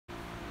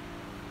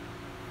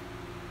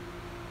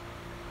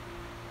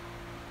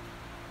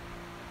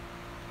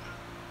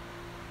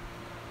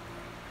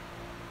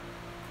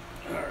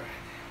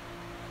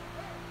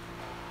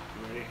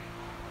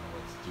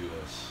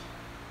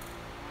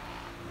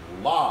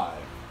live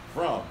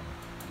from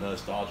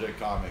Nostalgic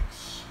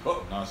Books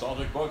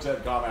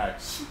and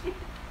Comics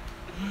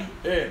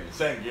in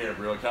San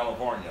Gabriel,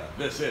 California.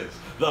 This is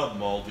the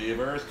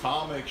Multiverse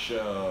Comic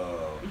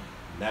Show.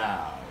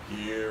 Now,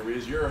 here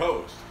is your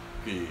host,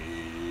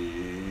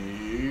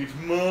 Pete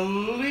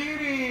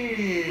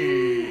Malini.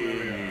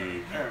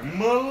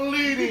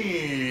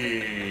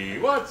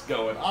 What's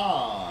going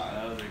on?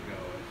 How's it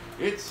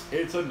going?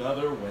 It's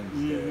another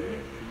Wednesday,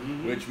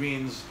 which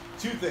means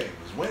two things.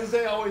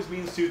 Wednesday always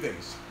means two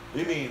things.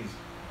 It means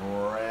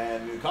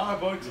brand new comic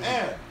books,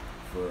 and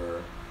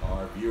for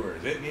our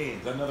viewers, it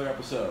means another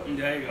episode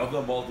of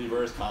the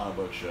Multiverse Comic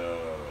Book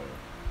Show.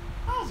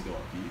 How's it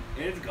going,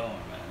 Pete? It's going,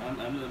 man.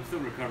 I'm still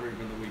recovering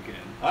from the weekend.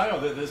 I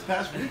know that this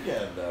past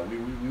weekend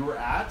we were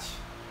at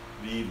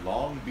the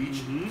Long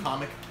Beach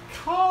Comic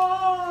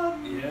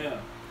Con.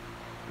 Yeah.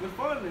 It was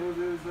fun. It was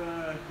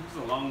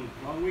a long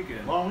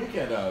weekend. Long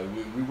weekend.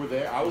 We were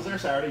there. I was there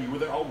Saturday. You were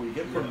there all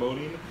weekend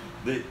promoting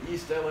the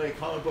East LA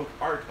Comic Book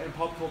Art and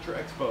Pop Culture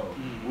Expo.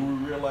 Where we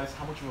realized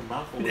how much of a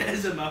mouthful it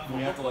is. It's a mouthful.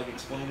 We have to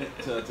explain it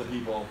to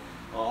people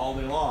all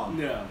day long.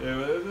 Yeah.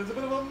 It's a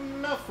bit of a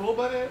mouthful,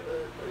 but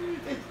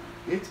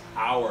it's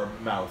our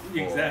mouthful.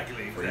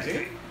 Exactly.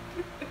 Crazy?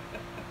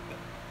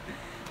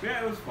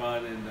 Yeah, it was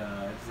fun, and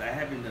I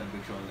haven't done a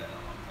big show like that in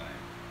a long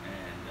time,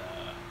 and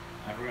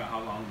I forgot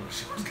how long those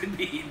shows could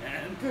be,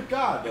 man. Good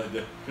God,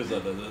 because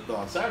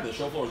on Saturday the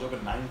show floor was open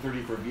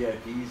 9:30 for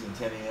VIPs and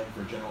 10 a.m.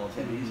 for general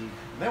attendees, and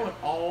that went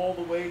all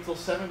the way till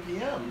 7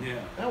 p.m.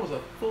 Yeah, that was a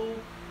full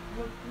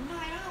 9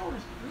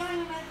 hours,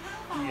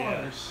 9.5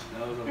 hours. Yeah,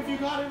 that was if you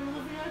got into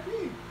the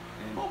VIP.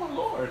 And, oh my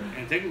Lord!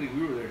 And technically,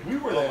 we were there. We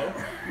were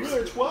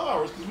there 12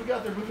 hours because we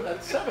got there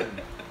at 7.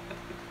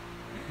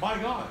 My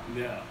God.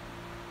 Yeah.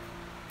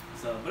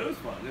 So, but it was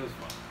fun. It was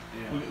fun.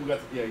 Yeah.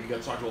 You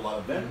got to talk to a lot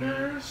of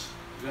vendors.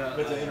 We got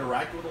to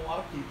interact with a lot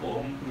of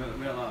people. We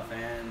had a lot of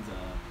fans.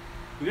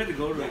 We got to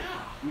go to the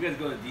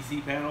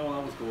DC panel.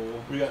 That was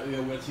cool. We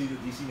went to see the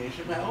DC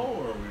Nation panel,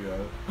 or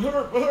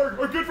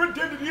our good friend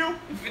Dan Daniel.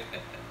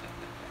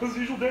 As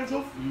usual, Dan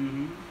Silf.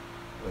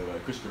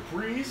 Christopher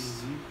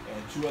Priest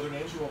and 2 other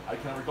names who I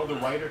cannot recall. The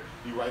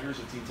writers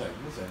of Teen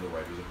Titans and the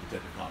writers of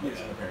Detective Comics,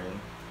 and apparently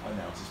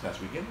announced this past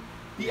weekend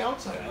The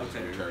Outsiders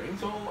are returning.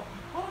 So a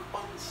lot of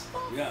fun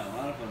stuff. Yeah, a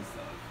lot of fun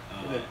stuff.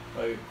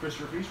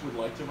 Christopher Priest would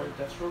like to write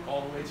Deathstroke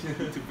all the way to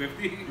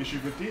 50? Issue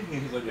 50.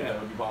 He's like, yeah,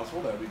 that would be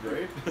possible. That would be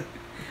great. I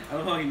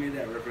don't know how he made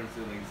that reference to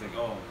he's like,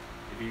 oh,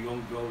 if you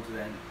don't go to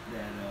that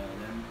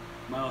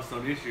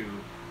milestone issue,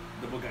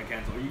 the book got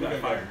canceled. You got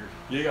fired.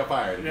 You got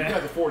fired. If you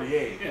got to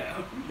 48, you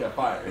got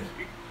fired.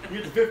 You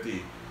get to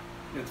 50.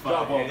 It's fine.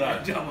 Job well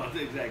done. Job well done,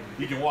 exactly.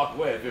 You can walk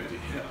away at 50.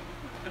 Yeah.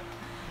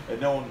 And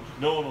no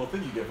one will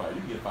think you get fired.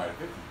 You can get fired at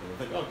 50. They'll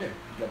think, okay,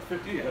 you got to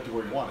 50. You got to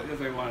where you wanted. That's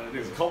what you wanted to do.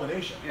 It's a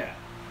culmination. Yeah.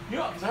 You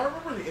know, because I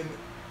remember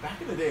back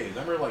in the days,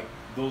 I remember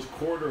those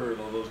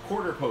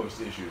quarter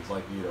post issues,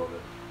 the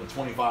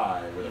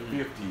 25 or the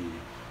 50.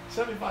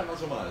 75, not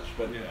so much,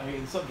 but I mean,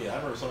 in some cases, I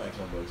remember some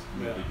X-Men books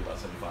maybe about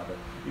 75, but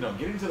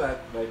getting to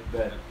that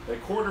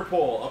quarter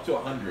pull up to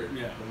 100,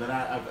 and then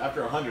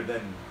after 100,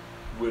 then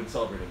we'd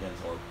celebrate again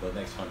until the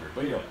next 100.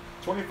 But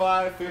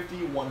 25,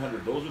 50,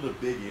 100, those were the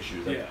big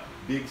issues.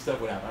 Big stuff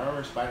would happen. I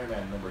remember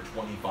Spider-Man number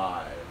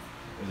 25.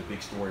 There's a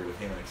big story with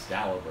him and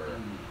Excalibur.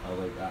 I was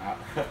like,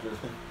 after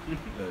and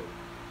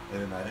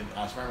then I think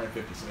Spider-Man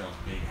 50, something else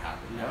big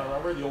happened. I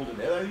remember the olden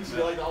days. I used to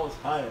be all this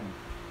time.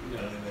 And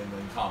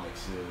in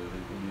comics,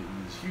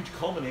 this huge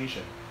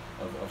culmination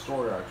of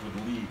story arcs would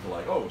lead to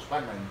Amazing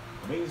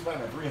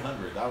Spider-Man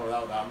 300. That was a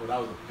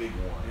big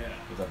one. Yeah.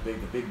 It was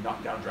the big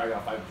knockdown,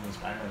 drag-out fight between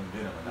Spider-Man and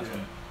Venom, and that's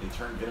when they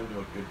turned Venom into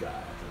a good guy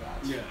after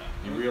that. Yeah.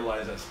 You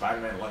realize that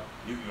Spider-Man,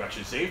 you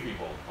actually save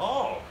people.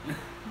 Oh,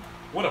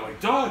 what have I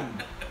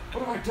done?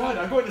 What have I done?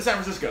 I'm going to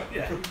San Francisco.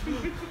 Yeah.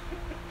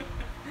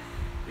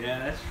 Yeah,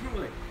 that's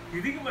true.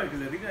 You think about it,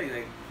 because I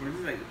think for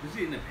instance,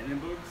 especially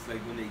independent books,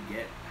 when they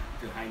get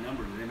to high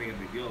numbers, they make a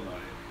big deal about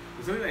it.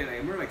 But something I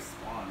remember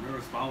Spawn.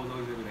 Spawn was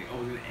always going to be it's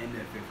going to end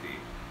at 50.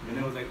 And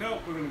then it was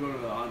nope, we're going to go to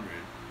the 100.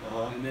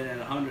 And then at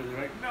 100,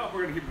 they're like, no,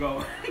 we're going to keep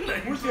going.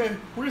 We're going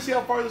to see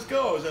how far this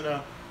goes. And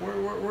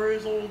where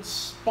is old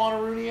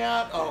Spawnaroony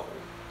at? Oh,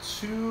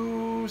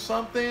 2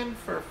 something,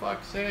 for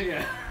fuck's sake.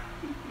 Yeah.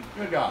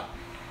 Good God.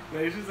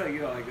 But it's just it's back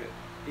when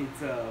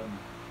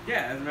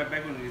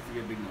it used to be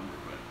a big number,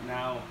 but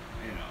now,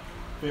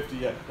 50,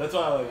 yeah. That's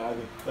why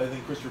I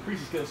think Christopher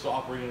Priest is going to still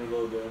operate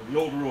under the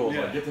old rules.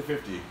 Get to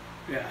 50.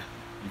 Yeah.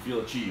 You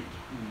feel achieved.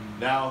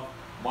 Now,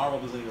 Marvel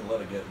doesn't even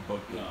let it get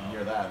booked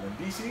near that, and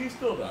then DC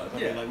still does. I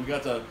mean, we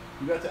got to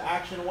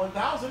Action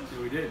 1000. Yeah,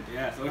 we did.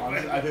 Yeah. So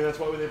I think that's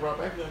why they brought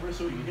back the number,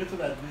 so we can get to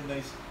that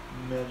nice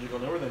magical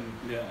number. Then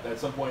at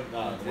some point,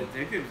 I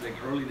think it was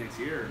early next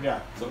year.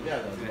 Yeah. So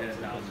that's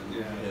 1,000.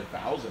 Yeah.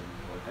 1,000.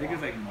 I think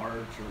it's March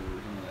or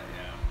something like that.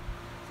 Yeah.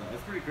 So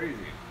that's pretty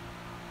crazy.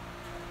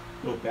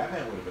 No,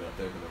 Batman would have been up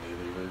there, but they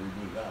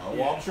rebooted that. Yeah.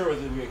 Well, I'm sure as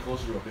we get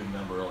closer to a big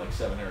number,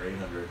 700 or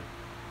 800.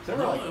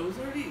 No, it was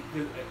already.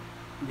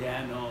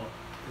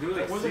 It was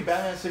like wasn't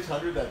Batman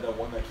 600 that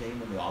one that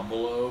came in the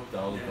envelope?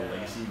 That was the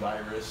Lacey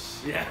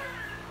virus. Yeah.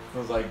 It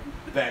was like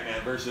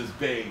Batman versus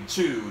Bane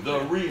 2, the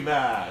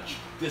rematch.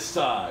 This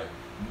time,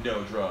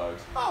 no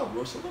drugs. Oh,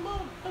 Rosa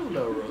Limon.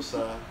 Hello,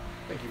 Rosa.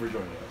 Thank you for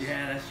joining us.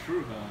 Yeah, that's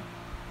true, huh?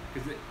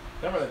 Cause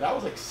remember that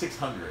was like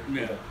 600.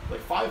 Yeah.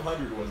 Like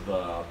 500 was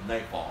the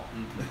Nightfall.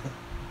 Mm-hmm.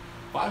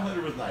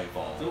 500 was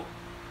Nightfall. So,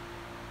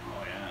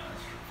 oh yeah,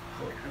 that's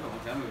true. That's a long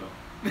time ago.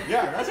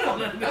 Yeah,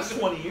 that's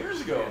 20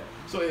 years ago. Yeah.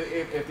 So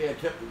if they had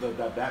kept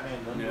that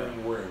Batman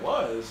numbering where it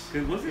was,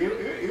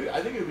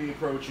 I think it would be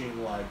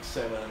approaching like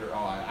 700.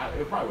 Oh,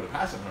 it probably would have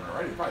passed 700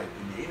 already. Probably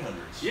in the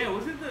 800s. Yeah,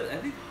 was it I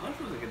think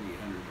Hunt was like in the 800s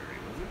already,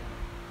 was it?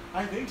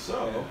 I think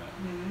so.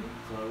 Yeah.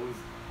 Mm-hmm. So it was.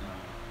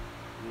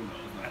 Who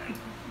knows, man?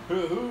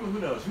 Who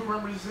knows? Who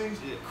remembers these things?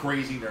 Yeah.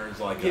 Crazy nerds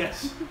like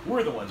us.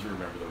 We're the ones who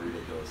remember the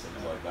ridiculous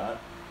things like that.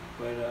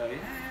 But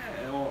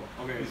yeah. Well,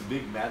 okay. These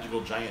big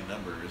magical giant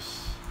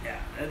numbers. Yeah,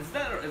 it's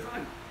not like.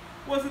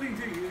 What's the thing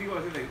too? You think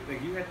about it,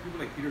 like you had people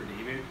like Peter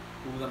David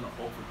who was on the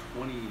Hulk for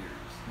 20 years.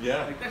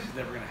 Yeah. Like that's just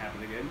never gonna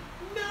happen again.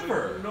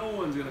 Never. Like, no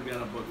one's gonna be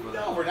on a book for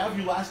that. Never. Now if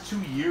you last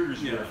 2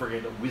 years, you're Yeah. a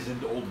friggin'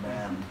 wizened old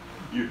man.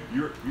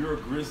 You're a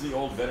grizzly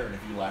old veteran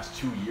if you last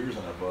 2 years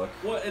on a book.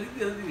 Well, I think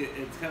the other thing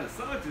it's kind of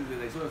sucks is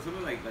that like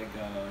someone like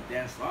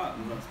Dan Slott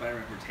was on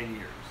Spider-Man for 10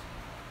 years,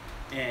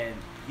 and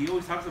he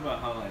always talks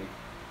about how like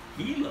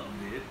he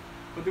loved it,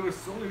 but there were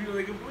so many people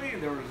that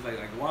complained. They were just like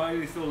why are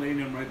they still letting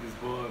him write this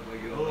book?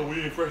 Like, you know, Oh, we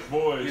need fresh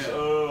boys. Yeah.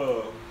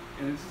 Oh.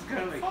 and it's just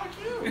kind of like Fuck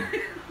you.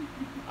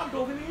 I'm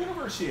building a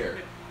universe here.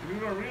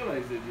 people don't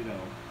realize that, you know.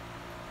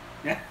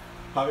 Yeah.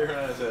 Javier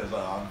Hernandez says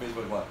on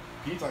Facebook, what?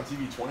 Pete's on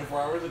TV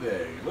 24 hours a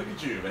day. Look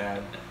at you,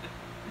 man.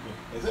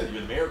 That's it.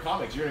 You're the mayor of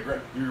comics. You're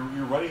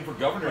running for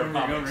governor of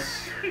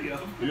comics.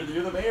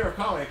 You're the mayor of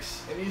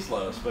comics in East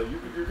Los, but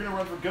you're going to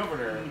run for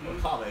governor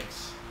of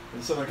comics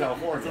in Southern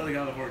California. Southern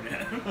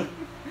California.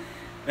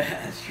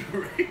 That's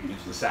true, right?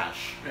 It's the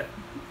sash.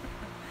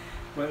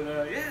 But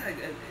yeah,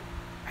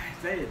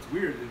 I say it's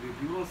weird that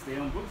people don't stay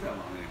on books that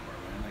long anymore,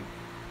 man.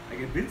 Like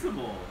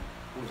Invincible,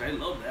 which I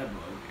love that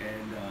book,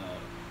 and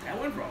that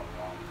went for a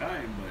long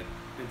time, but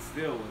it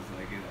still was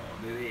like, you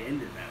know, they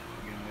ended that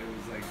book. You know, it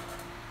was like,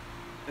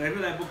 and I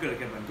feel that book could have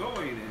kept on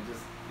going, and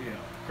just, you know.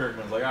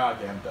 Kirkman's like,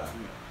 okay, I'm done.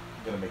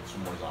 I'm gonna make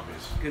some more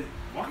zombies. Because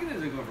Walking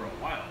Dead's been going for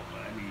a while,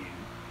 but I mean.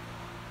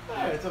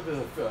 Yeah, it's up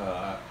to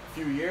a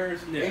few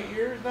years, 8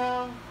 years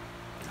now.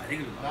 I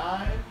think it was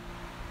 9.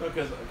 No,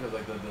 because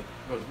like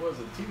what was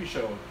it? The TV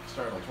show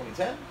started like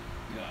 2010.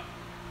 Yeah.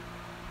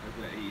 It's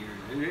been 8 years.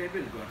 It had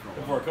been going for a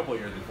while. For a couple of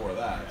years before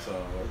that, Yeah.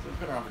 so it's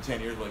been around for 10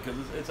 years. Because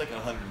it's like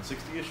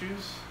 160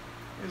 issues.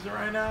 Is it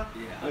right now?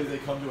 Yeah. They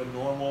come to a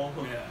normal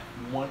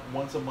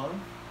once a month.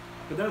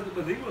 But that was,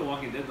 the thing with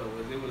Walking Dead though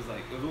was it was one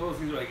of those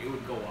things where like it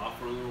would go off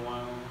for a little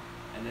while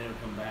and then it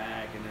would come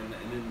back and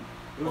then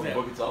it was the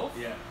book itself.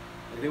 Yeah.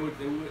 Like they would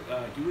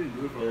he wouldn't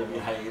do it for a There little would be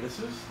while.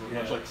 hiatuses,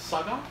 Yeah. much like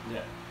Saga.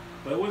 Yeah.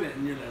 But it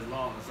wasn't nearly as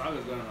long. The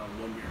Saga's going on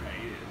a 1 year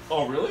hiatus.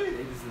 Oh, really?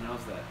 They just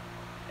announced that.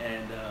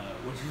 And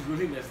which is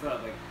really messed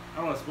up. Like I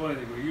don't want to spoil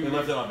anything, but They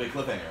left it on a big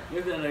cliffhanger.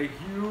 left it on a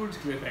huge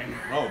cliffhanger.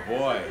 Oh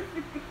boy,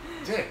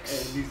 And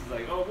dicks. he's just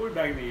like, oh, we'll be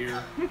back in a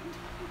year.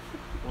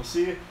 We'll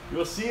see you.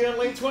 You'll see you in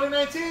late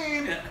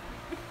 2019. Yeah.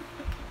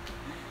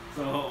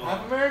 So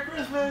Have a Merry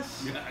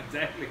Christmas. yeah,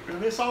 exactly. Gonna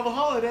miss all the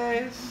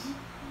holidays.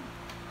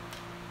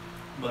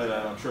 But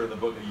I'm sure in the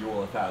book that you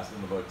will have passed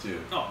in the book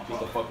too. Oh,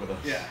 just to fuck with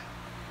us. Yeah.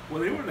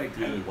 Well, they were like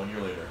Usually 1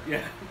 year later.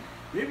 yeah,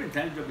 they've been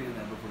time jumping in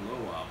that book for a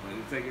little while, but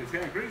it's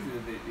kind of crazy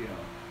that they, you know.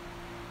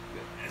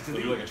 So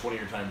do like a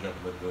 20-year time jump,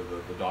 and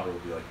the daughter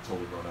would be like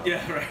totally grown up.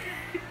 Yeah, right.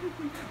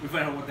 We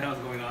find out what the hell's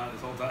going on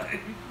this whole time.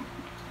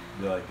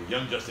 Be like the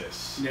Young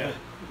Justice. Yeah,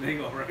 there you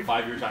go, right?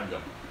 5-year time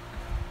jump.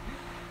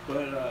 But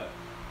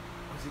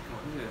what's it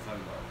called? What was I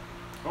talking about?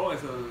 Oh,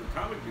 so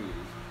comic news.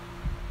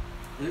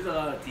 There's a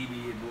lot of TV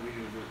and movie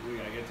news that we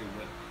gotta get to,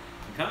 but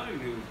the comic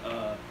news,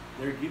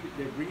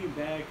 they're bringing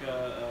back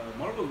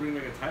Marvel's bringing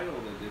back a title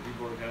that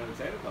people are kind of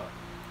excited about.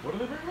 What do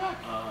they bring back?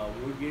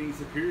 We're getting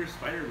Superior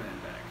Spider-Man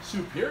back.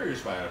 Superior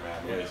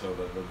Spider-Man. Yeah. Wait, so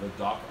the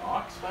Doc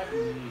Ock Spider?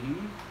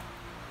 Mm-hmm.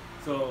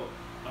 So.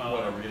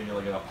 What, are we getting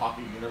like in a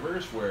pocket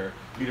universe where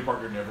Peter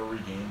Parker never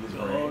regained his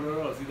brain?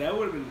 No. See, that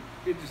would have been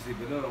interesting,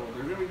 but no.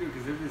 They're going to be doing,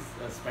 because there's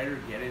this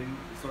Spider-Geddon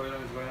storyline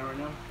that's going on right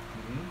now.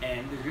 Mm-hmm.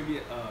 And there's going to be,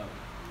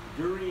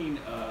 during,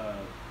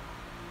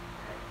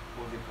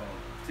 what's it called?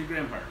 Secret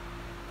Empire.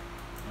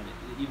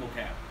 The Evil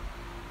Cap.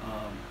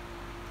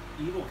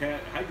 Evil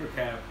Cap, Hydra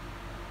Cap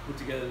put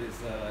together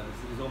his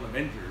own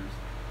Avengers.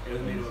 It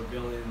was made up of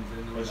villains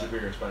and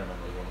Superior Spider-Man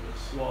was one of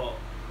this. Well,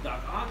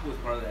 Doc Ock was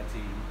part of that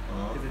team.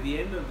 Because at the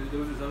end of there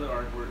was this other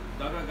arc where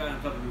Doc Ock got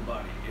himself a new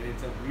body, and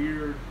it's a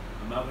weird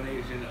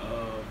amalgamation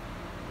of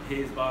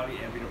his body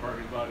and Peter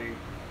Parker's body.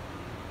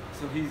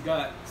 So he's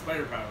got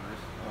spider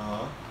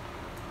powers,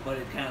 but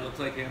it kind of looks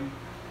like him,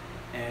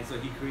 and so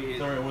he created.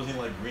 Sorry, wasn't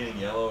he like green and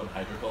yellow and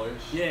Hydra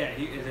colors? Yeah,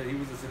 he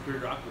was a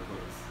Superior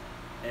Octopus,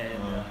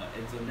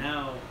 and so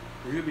now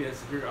there's gonna be a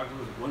Superior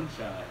Octopus one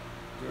shot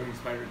during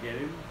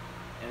Spider-Geddon,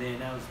 and they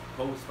announced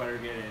post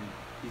Spider-Geddon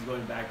he's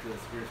going back to the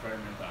Superior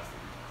Spider-Man costume.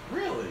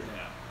 Really?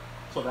 Yeah.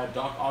 So that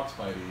Doc Ock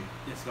Spidey.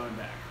 It's going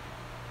back.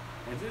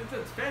 And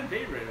it's fan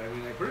favorite. I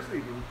mean, like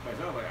personally for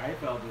myself, like I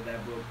felt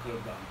that book could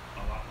have gone a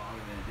lot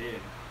longer than it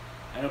did.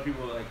 I know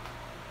people like,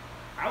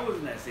 I was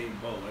in that same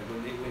boat. Like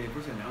when they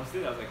first announced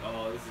it, I was like,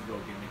 oh, this is real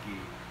gimmicky.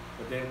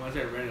 But then once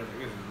I read it, I was like,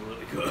 this is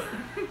really good.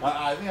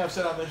 I think I've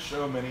said on this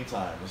show many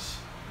times,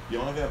 the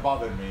only thing that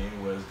bothered me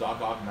was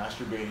Doc Ock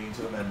masturbating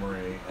to the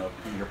memory of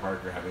Peter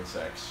Parker having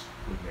sex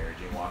with Mary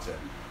Jane Watson.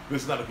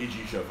 This is not a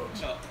PG show,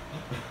 folks. No.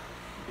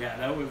 Yeah,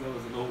 that was a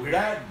little weird.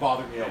 That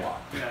bothered me a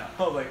lot. Yeah.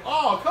 I was like,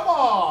 oh, come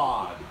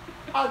on!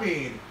 I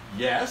mean,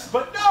 yes,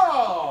 but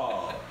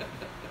no!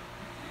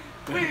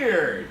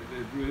 Weird!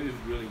 It's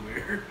really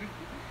weird.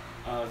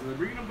 So they're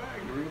bringing him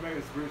back. They're bringing back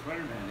as Superior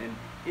Spider-Man. And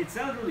it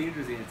sounds really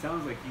interesting. It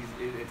sounds like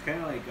it's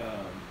kind of like,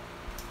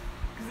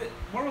 because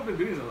Marvel's been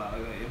doing this a lot,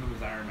 like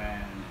Infamous Iron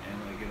Man,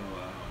 and like, you know,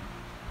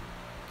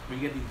 when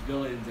you get these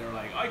villains, they're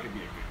like, I could be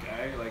a good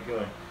guy. Like,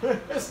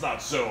 it's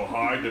not so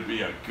hard to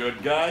be a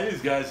good guy.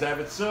 These guys have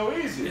it so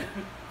easy.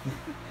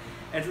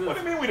 And so what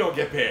do you mean we don't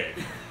get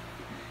paid?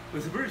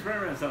 The Superior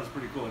Spider-Man sounds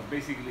pretty cool. It's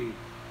basically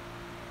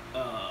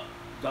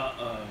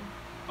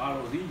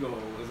Otto's ego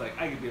is like,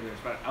 I could be a better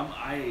Spider.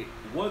 I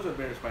was a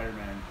better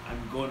Spider-Man.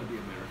 I'm going to be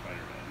a better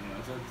Spider-Man. You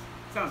know, so it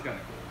sounds kind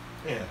of cool.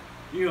 Yeah.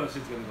 You know,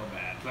 shit's gonna go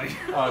bad. Like,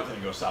 oh, it's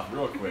gonna go south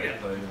real quick. Yeah.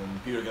 Like,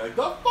 and Peter's like,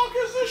 the fuck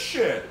is this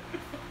shit?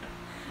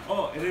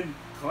 Oh, and then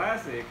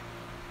classic,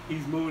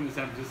 he's moving to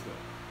San Francisco.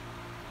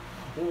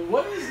 Well,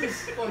 what is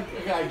this?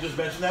 Like, I just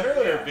mentioned that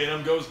earlier. Yeah.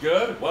 Venom goes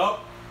good.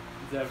 Well,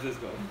 San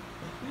Francisco.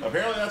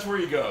 Apparently that's where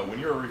you go. When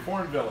you're a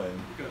reformed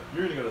villain,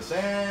 you're gonna go to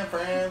San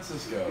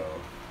Francisco.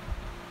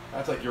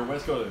 That's like your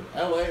West Coast.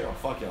 LA? Oh,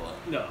 fuck LA.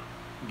 No.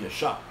 You get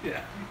shot.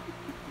 Yeah.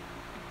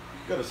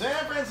 Go to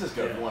San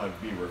Francisco if you want to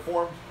be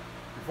reformed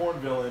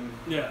villain.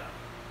 Yeah.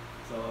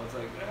 So it's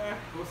like,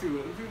 we'll see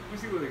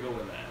where they go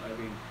with that. I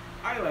mean,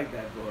 I like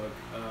that book.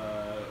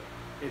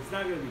 It's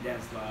not going to be Dan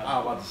Slott. I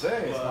was about to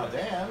say, it's not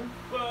Dan.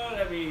 But,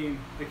 I mean,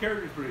 the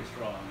character's pretty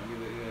strong. I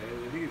mean,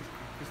 I think it's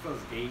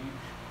Christos Gage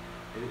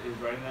is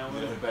writing that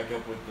one. Is it back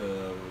up with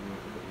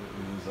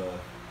his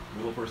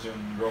little person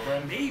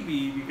girlfriend?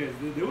 Maybe, because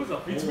there was a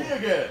whole... It's me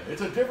again.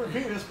 It's a different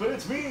penis, but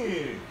it's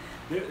me.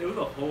 There was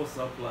a whole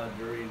subplot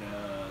during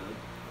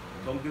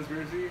Clone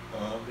Conspiracy.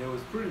 It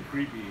was pretty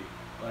creepy.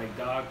 Like,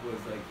 Doc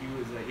was like, he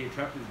had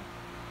trapped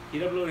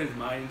he'd uploaded his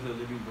mind into a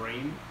living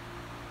brain,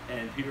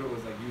 and Peter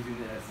was like using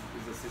it as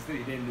his assistant.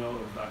 He didn't know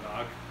it was Doc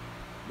Ock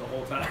the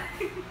whole time.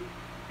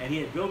 And he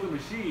had built a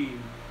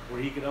machine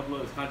where he could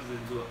upload his consciousness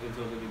into a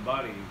living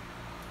body.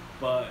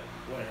 But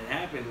what had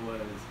happened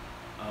was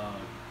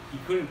he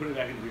couldn't put it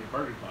back into Peter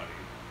Parker's body.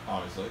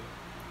 Obviously.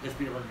 Because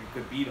Peter Parker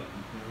could beat him.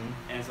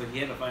 Mm-hmm. And so he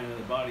had to find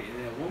another body. And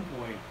then at one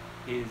point,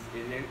 his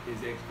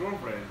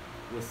ex-girlfriend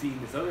was seeing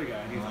this other guy,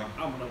 and he's like,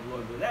 I'm going to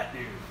upload to that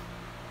dude.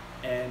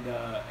 And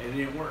it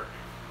didn't work.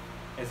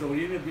 And so what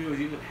he ended up doing was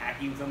he ended up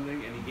hacking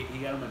something, and he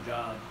got him a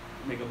job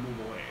to make him move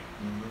away.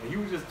 Mm-hmm. And he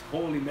was just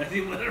totally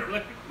messing with her.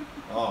 Like,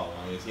 oh,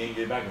 I guess he ain't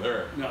getting back with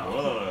her.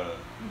 No.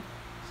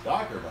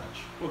 Stalker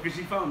bunch. Well, because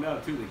she found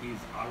out, too, that he's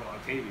Otto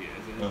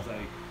Octavius, and it's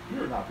like...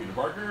 You're not Peter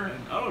Parker.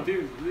 And Otto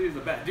Octavius is a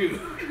bad dude.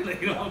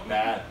 Like, you know?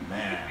 Bad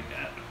man.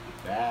 Yeah.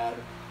 Bad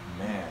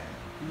man.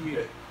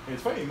 Yeah.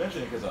 It's funny you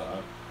mention it, because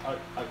I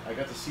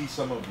got to see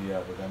some of the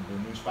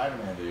new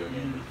Spider-Man video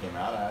game that came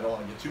out. I don't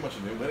want to get too much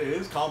into it, but it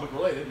is comic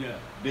related. Yeah.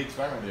 Big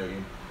Spider-Man video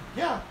game.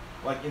 Yeah,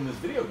 like in this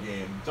video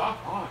game, Doc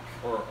Ock,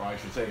 or I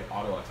should say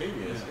Otto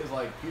Octavius, is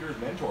like Peter's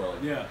mentor.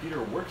 Like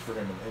Peter works for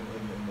him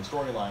in the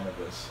storyline of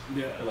this.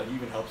 Yeah. And, like,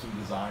 even helps him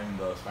design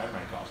the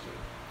Spider-Man costume.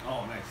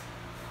 Oh, nice.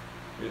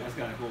 That's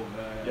kind of cool.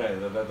 I guess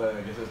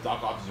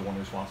Doc Ock is the one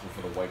responsible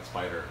for the white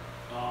spider.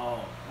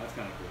 Oh, that's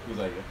kind of cool. He's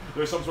like,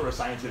 there's some sort of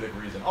scientific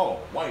reason. Oh,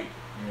 white,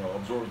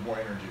 absorbs more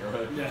energy, or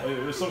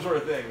there's some sort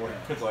of thing where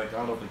it's like, I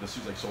don't know if like the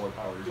suit's like solar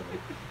powered or something.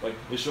 Like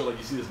they show, like,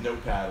 you see this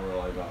notepad where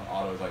like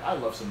Otto's like, I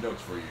left some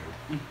notes for you.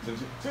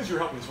 Since you're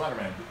helping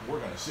Spider-Man, we're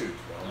gonna suit.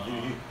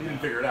 He didn't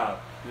figure it out.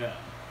 Yeah.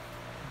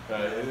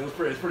 It's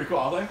pretty cool.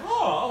 I was like,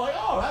 oh,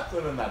 that's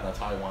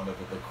how I wound up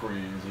with the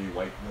crazy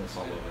whiteness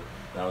all over it.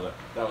 That was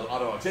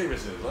Otto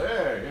Octavius's. Like,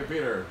 hey,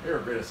 Peter, here,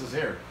 greatest, this is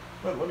here.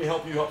 Let me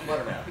help you help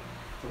Spider-Man.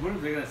 So when are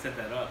they gonna set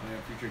that up,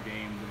 man? Future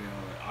games,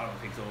 Otto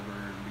takes over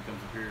and becomes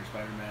Superior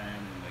Spider-Man,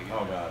 and like.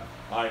 Oh God,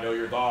 I know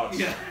your thoughts.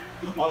 Yeah.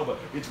 But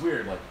it's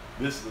weird. Like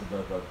this,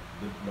 the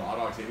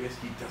Otto Octavius,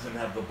 he doesn't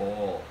have the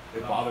bowl.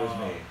 It bothers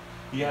me.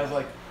 He has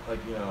like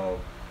kind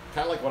of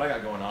like what I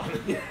got going on.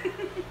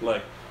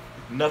 Like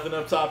nothing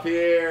up top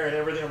here and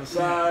everything on the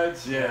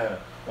sides. Yeah,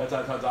 that's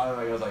how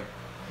I was like.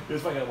 It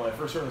was funny when I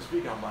first heard him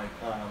speak. I'm like,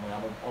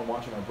 I'm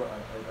watching my brother.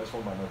 I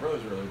told my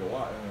brothers earlier to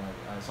watch, and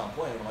I saw him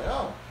playing. I'm like,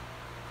 oh,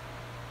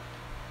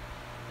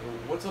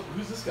 what's up?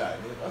 Who's this guy?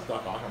 That's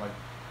Doc Ock. I'm like,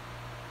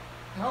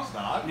 no, it's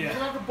not. He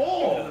doesn't have the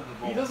bowl.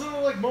 He doesn't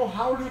look like Mo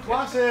Howard with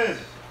glasses.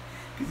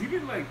 Because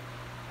even like,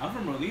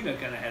 Alfred Molina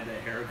kind of had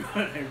that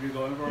haircut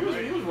going for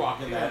him. He was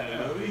rocking that in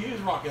the movie. He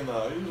was rocking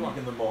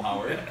the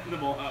Mohawk. The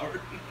Mohawk.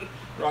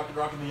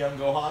 rocking the young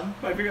Gohan.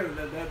 But I figured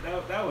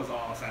that was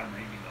all Sam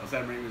Raimi though.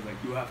 Sam Raimi was like,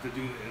 you have to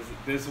do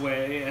this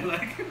way, and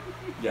like.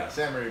 Yeah,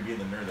 Sam Raimi being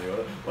the nerd they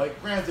go. Like,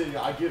 granted,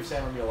 I give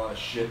Sam Raimi a lot of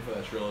shit for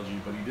that trilogy,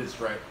 but he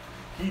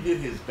did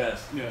his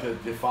best to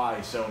defy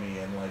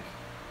Sony and like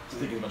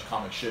stick as much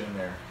comic shit in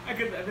there. I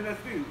mean, that's the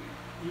thing.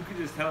 You could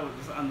just tell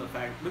just on the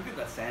fact. Look at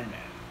the Sandman.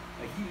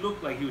 Like, he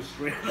looked like he was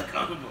straight out of the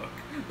comic book.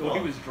 The way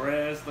he was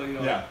dressed, like, you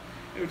know. Yeah.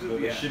 It was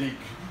just,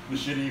 the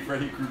shitty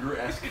Freddy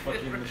Krueger-esque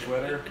fucking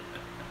sweater.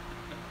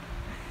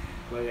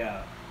 But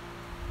yeah,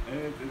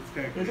 it's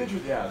kind of. It's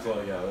interesting. Yeah. So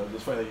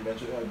it's funny that you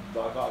mentioned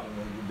Doc Ock,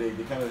 and they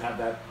kind of have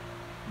that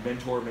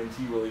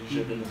mentor-mentee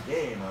relationship in this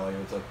game. Like,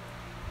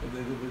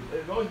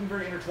 it's always been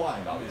very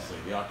intertwined. Obviously,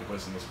 the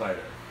octopus and the spider.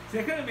 See,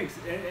 that kind of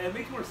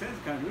makes more sense,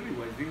 kind of really,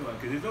 what you think about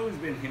it, because it's always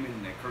been him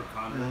and Kirk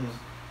Connors.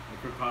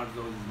 Like, Kirk Connors is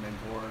always his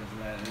mentor and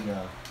that.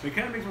 And but it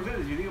kind of makes more sense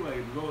if you think about it.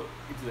 If you go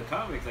into the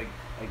comics, like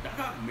Doc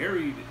Ock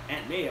married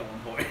Aunt May at one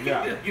point.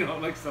 Yeah. You know,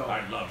 like so.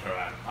 I loved her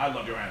aunt. I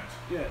loved your aunt.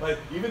 Yeah. Like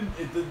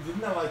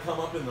didn't that like come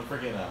up in the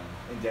freaking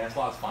in Dan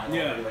Slott's final?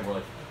 Yeah. Like where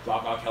like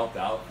Doc Ock helped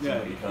out. Yeah.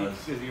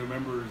 Because he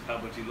remembers how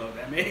much he loved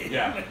Aunt May.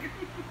 Yeah. Like,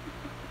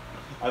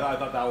 I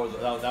thought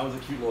that was a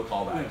cute little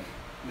callback.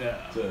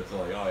 Yeah. To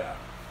like, oh yeah,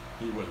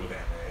 he was with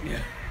Aunt May.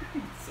 Yeah.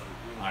 So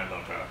cool. I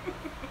loved her.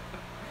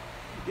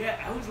 Yeah,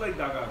 I always liked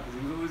Doc Ock because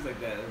he was always like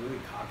that,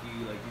 really cocky,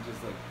 like he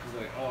just like,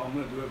 oh, I'm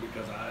gonna do it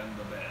because I'm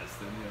the best,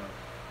 and you know,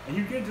 and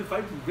you get into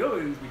fights with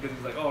villains because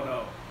he's like, oh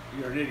no,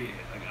 you're an idiot,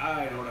 like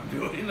I know what I'm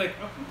doing, like.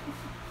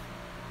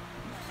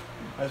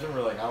 I just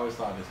remember, like, I always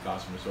thought his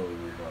costume was totally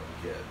weird when I was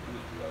a kid.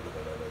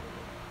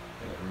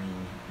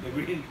 The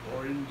green,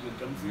 orange,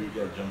 the jumpsuit.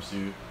 Yeah,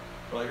 jumpsuit.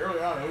 But like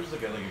earlier on, it was just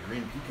like a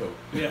green peacoat.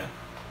 Yeah.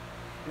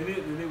 And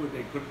then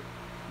they put.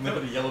 And they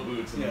put the yellow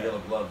boots and the Yeah.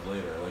 yellow gloves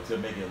later, like to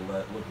make it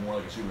look more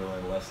like a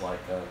supervillain, less like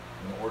an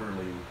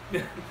orderly.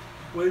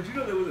 Well, did you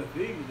know there was a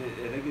thing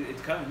that I think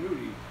it's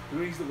continuity.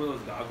 Remember he used to wear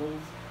those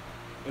goggles?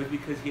 It was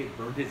because he had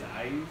burnt his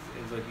eyes,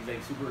 and so he's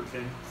like super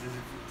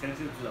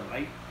sensitive to the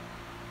light.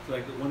 So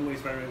like the one way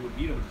Spider-Man would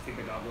beat him would just take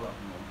the goggle off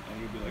from him, and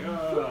he'd be like,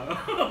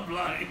 "Oh, I'm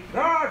blind."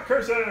 Ah,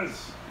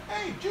 curses!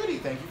 Hey, Judy,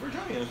 thank you for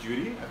joining us,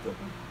 Judy.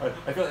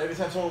 I feel every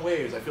time someone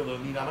waves, I feel the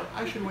need. I'm like,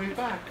 I should wave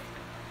back.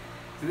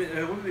 So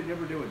what did they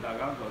never do with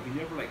Doc Ock? He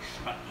never like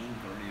shot ink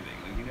or anything.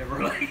 Like he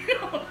never like.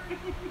 You know.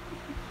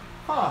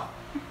 Huh.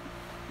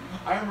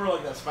 I remember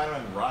like that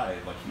Spider-Man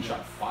ride, like he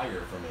shot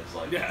fire from his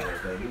like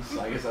things.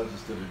 I guess that was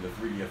just the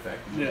 3D effect.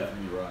 The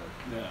 3D ride.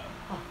 Yeah.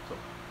 Huh, so,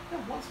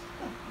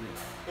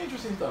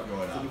 interesting stuff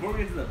going on. So before we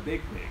get to the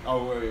big thing.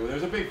 Oh wait,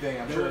 there's a big thing.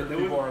 I'm sure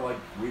people are like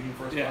waiting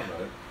for us to talk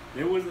about it.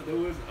 There was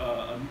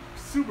a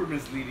super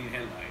misleading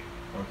headline.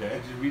 Okay.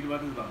 Did you read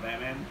about this about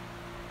Batman?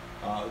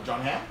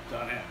 John Hamm?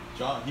 John Hamm.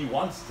 John, he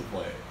wants to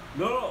play.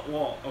 No,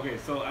 well, okay,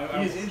 so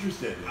he's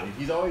interested.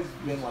 He's always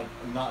been like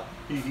not.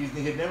 He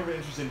had never been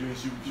interested in doing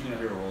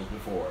superhero roles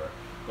before.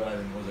 But I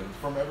think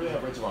from everything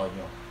I've read so far, like, you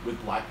know,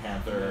 with Black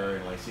Panther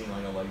and like seeing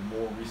like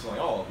more recently,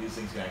 like, oh, these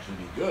things can actually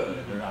be good.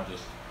 They're not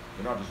just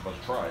a bunch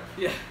of tribe.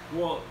 Yeah.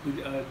 Well,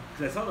 because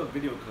I saw the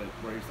video clip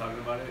where he's talking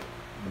about it.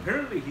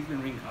 Apparently, he's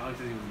been reading comics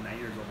since he was 9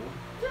 years old.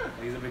 Yeah.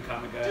 Like, he's a big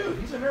comic guy. Dude,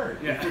 he's a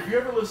nerd. Yeah. If you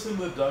ever listen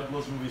to the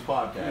Douglas Movies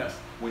podcast,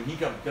 when he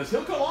comes, because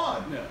he'll come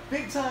on. Yeah.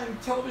 Big time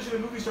television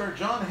and movie star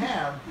John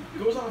Hamm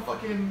goes on a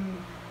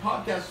fucking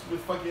podcast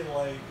with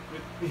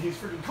his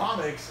freaking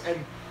comics,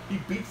 and he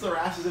beats their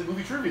asses in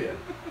movie trivia.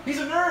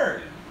 He's a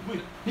nerd.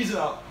 He's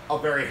a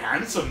very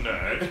handsome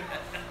nerd.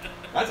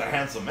 That's a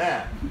handsome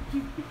man.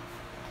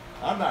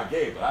 I'm not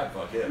gay, but I'd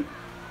fuck him.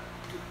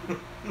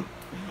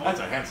 That's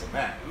a handsome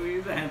man.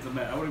 He's a handsome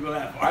man. I wouldn't go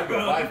that far. I'd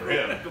go by for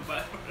him.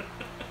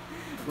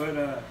 But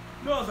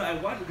no, so I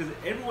watched it because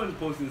everyone's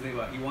posting this thing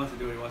about he wants to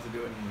do it.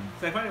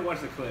 So I finally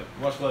watched the clip.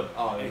 Watch the clip.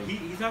 Oh, and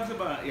he talks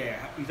about he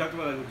talked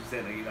about like what you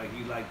said. Like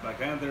he liked Black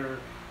Panther.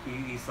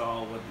 He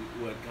saw what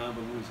comic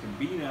book movies can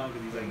be now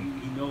because he's like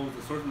he knows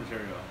the source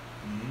material.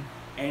 Mm-hmm.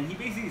 And he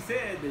basically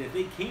said that if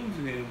they came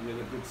to him with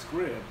a good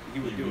script, he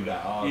would do it.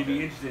 Oh, he'd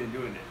be interested in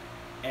doing it.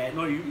 And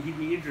no, he'd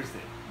be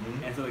interested.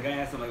 Mm-hmm. And so the guy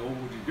asked him like, "Oh,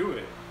 would you do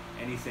it?"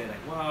 And he said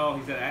like, "Well,"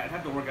 he said, "I'd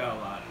have to work out a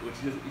lot," which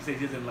he said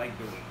he doesn't like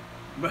doing.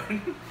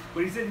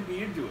 But he said he'd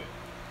be into it.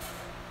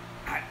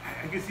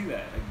 I can see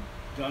that. Like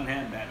John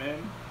Hamm,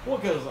 Batman. Well,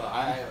 because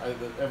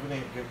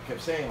everything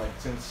kept saying, like,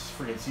 since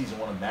freaking season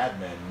 1 of Mad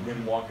Men,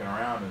 him walking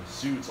around in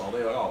suits all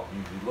day, like, oh,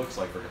 he looks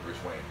like freaking Bruce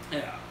Wayne.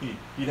 Yeah.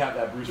 He'd have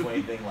that Bruce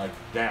Wayne thing, like,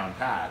 down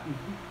pat.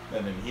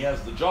 And then he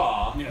has the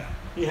jaw. Yeah.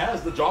 He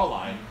has the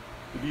jawline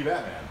to be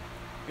Batman.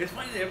 It's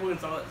funny that everyone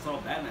saw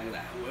Batman.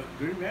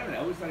 During Batman, I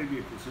always thought he'd be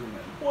a cool Superman.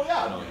 Well,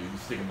 yeah, no, you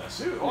stick him in that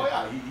suit. Oh,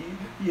 yeah,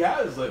 he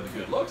has, like, the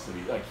good looks to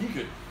be. Like, he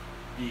could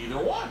be either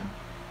one.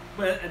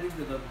 But I think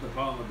the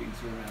problem with being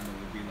Superman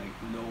would be like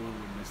no one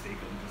would mistake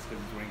him just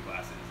because he's wearing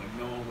glasses. Like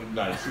no one would.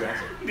 No, he's too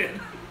handsome. Yeah.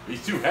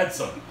 He's too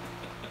handsome.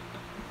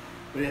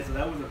 But yeah, so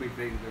that was a big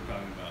thing that they're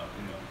talking about,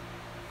 you know.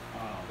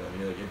 Yeah,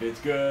 if it's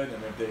good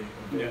and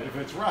if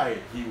it's right,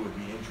 he would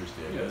be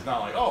interested. Yeah. It's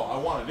not like, oh, I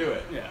want to do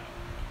it. Yeah.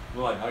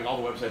 Like all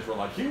the websites were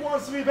like, he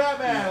wants to be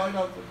Batman. Yeah. Like,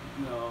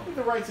 no.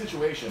 The right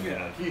situation.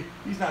 Yeah. Like,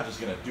 he's not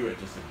just gonna do it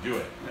just to do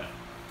it. Yeah.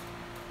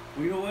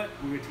 Well, you know what?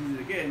 We're gonna tease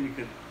it again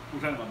because we're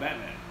talking about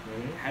Batman.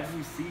 Mm-hmm. Have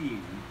you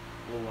seen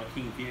what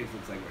Joaquin Phoenix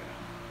looks like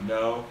right now?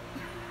 No.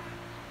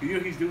 You know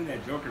he's doing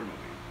that Joker movie,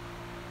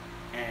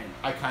 and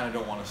I kind of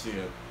don't want to see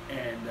it.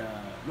 And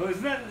no,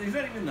 it's not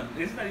even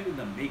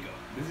the makeup.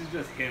 This is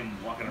just him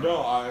walking around.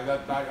 No,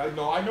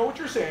 I know what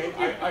you're saying.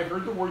 I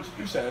heard the words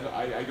you said.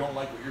 I don't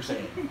like what you're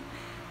saying.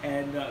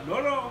 And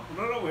no,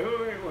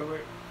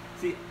 wait.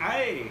 See,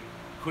 I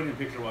couldn't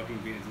picture Joaquin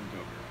Phoenix as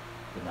Joker.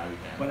 But now you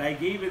can. But I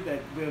gave it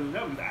that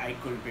no, because I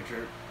couldn't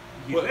picture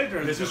Heath Ledger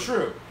as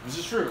Joker. This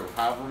is true.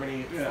 However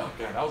many, God,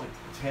 that was like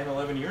 10,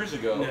 11 years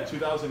ago. Yeah.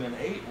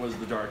 2008 was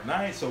The Dark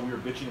Knight, so we were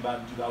bitching about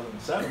it in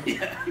 2007.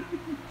 Yeah.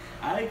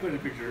 I couldn't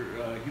picture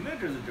Heath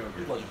Ledger as a Joker.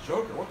 Heath Ledger's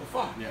Joker? What the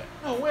fuck? Yeah.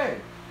 No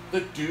way.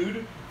 The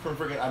dude from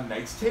friggin' A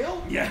Knight's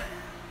Tale? Yeah.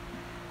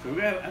 So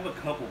we have a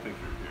couple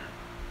pictures here.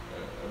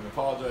 I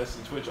apologize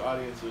to Twitch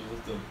audience. You'll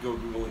have to go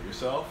Google it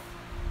yourself.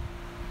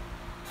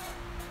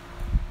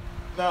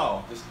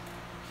 No, just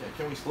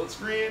can we split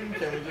screen?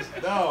 Can we just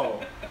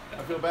no?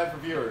 I feel bad for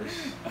viewers.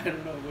 I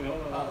don't know. Wait,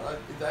 hold on.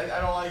 I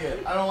don't like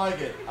it. I don't like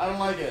it. I don't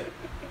like it.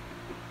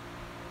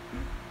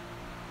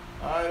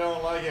 I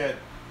don't like it.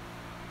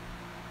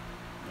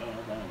 No,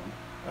 not that one.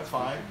 That's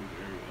fine.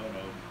 Oh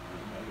no,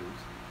 that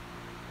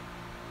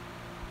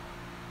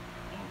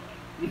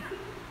hurts.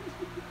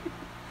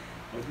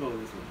 Let's go with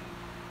this one.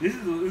 This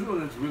is one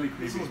that's really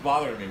creepy. This one's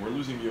bothering me. We're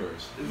losing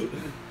viewers.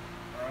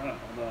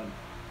 Hold on.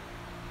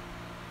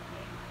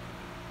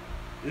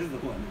 This is the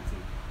one that's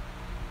like,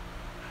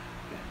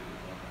 can't do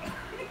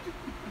it.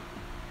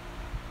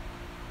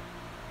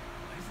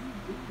 Why isn't he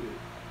doing it?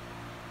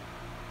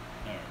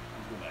 Alright,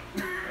 let's go back.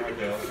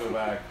 Okay, let's go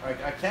back.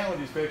 I can't with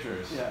these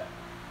pictures. Yeah.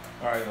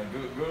 Alright, then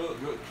go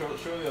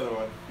show the other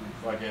one.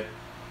 Fuck it.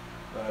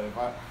 If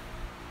I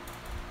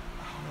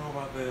don't know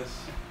about this.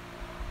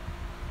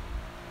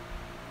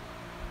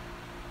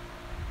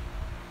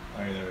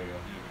 Alright, there we go.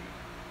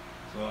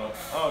 So,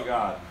 oh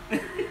god.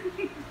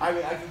 I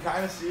mean, I can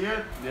kind of see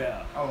it.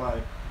 Yeah. I'm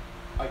like,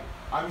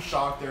 I'm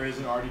shocked there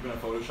hasn't already been a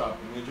Photoshop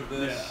image of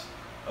this.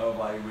 Yeah. Of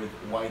like with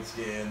white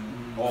skin.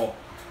 Mm-hmm. Oh,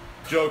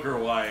 Joker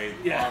white.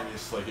 Yeah.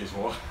 Obviously he's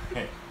white.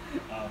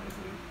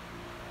 Obviously.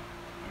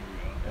 There we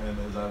go. And then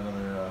there's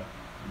another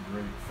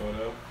great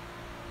photo.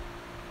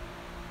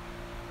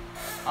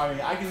 I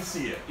mean, I can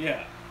see it.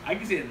 Yeah. I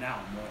can see it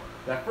now more.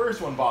 That first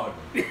one bothered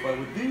me. But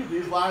with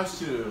these last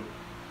two,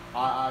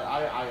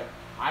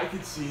 I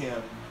could see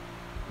him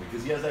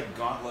because he has that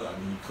gauntlet. I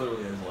mean, he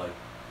clearly is like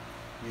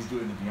he's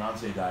doing the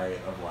Beyonce diet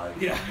of like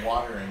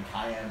water and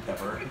cayenne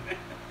pepper.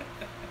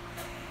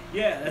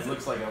 Yeah, it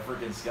looks like a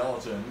freaking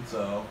skeleton.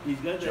 So he's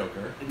got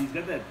Joker, that, and he's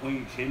got that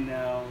pointy chin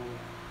now,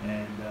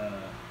 and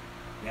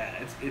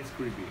yeah, it's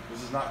creepy.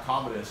 This is not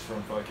Commodus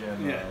from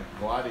fucking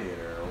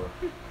Gladiator or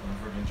from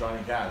freaking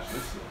Johnny Cash.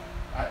 This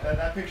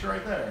that picture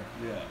right there.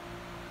 Yeah,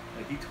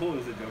 like he totally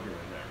is a Joker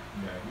right there.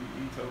 Yeah,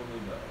 he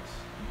totally does.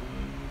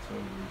 He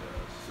totally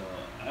does. So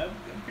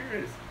I'm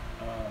curious.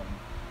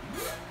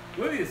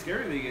 Really, the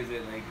scary thing is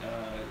that like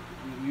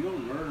we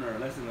don't learn our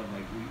lesson of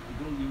like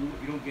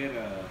you don't get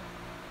a.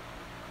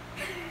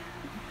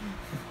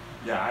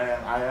 Yeah,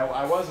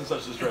 I was in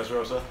such distress,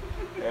 Rosa,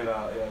 and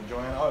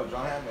Joanne. Oh,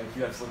 John had he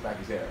had to slick back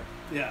his hair.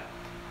 Yeah.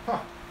 Huh.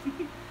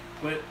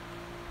 But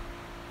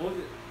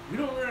we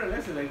don't learn our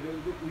lesson. Like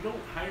we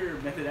don't hire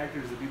method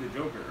actors to be the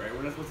Joker, right?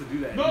 We're not supposed to do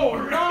that. No,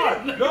 anymore, we're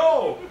not.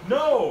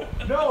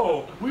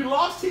 No. We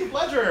lost Heath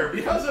Ledger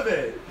because of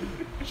it.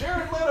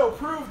 Jared Leto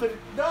proved that.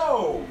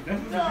 No.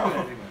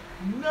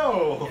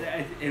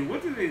 And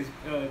what's it is?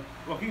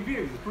 Joaquin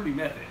Phoenix is pretty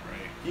method,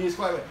 right? He is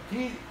quite.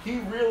 He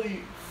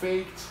really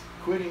faked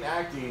quitting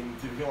acting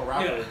to become a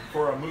rapper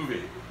for a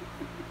movie.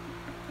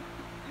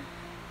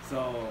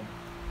 So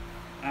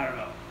I don't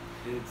know.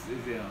 It's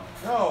you know.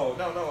 No.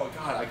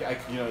 God, I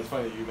it's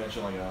funny that you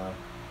mentioned like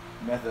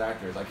method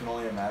actors. I can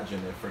only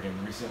imagine if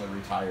friggin' recently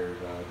retired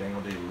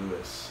Daniel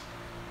Day-Lewis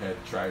had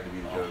tried to be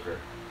the Joker.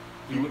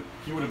 He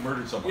would have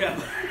murdered someone. Yeah.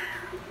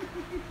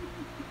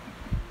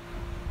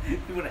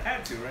 He would have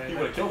had to, right? He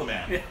would have killed a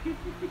man. Yeah.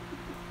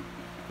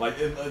 Like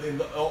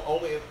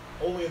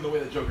only in the way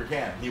that Joker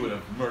can, he would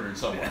have murdered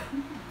someone. Yeah.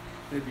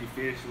 They'd be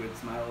fish with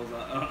smiles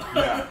on.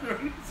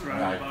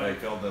 I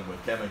killed them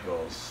with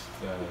chemicals.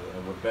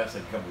 With best,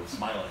 I'd come with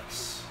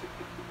Smilex.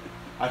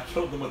 I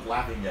killed them with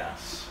laughing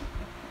gas.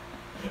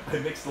 I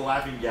mixed the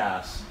laughing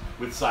gas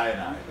with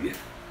cyanide. Yeah.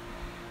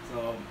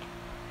 So,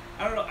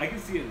 I don't know. I can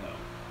see it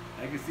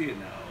though. I can see it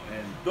now.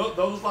 And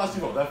those last two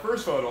photos. That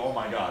first photo, oh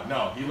my god,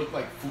 no. He looked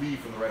like Flea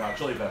from the Red Hot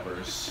Chili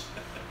Peppers.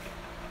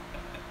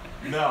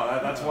 No,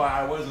 that's why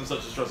I was in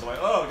such distress. I'm like,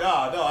 oh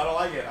god, no, I don't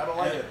like it. I don't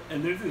like it.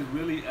 And there's this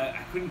really,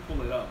 I couldn't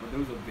pull it up, but there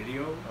was a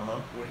video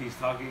where he's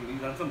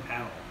on some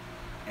panel,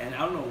 and I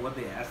don't know what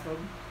they asked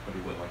him. But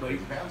he went like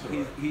crazy pants or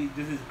he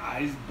just his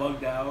eyes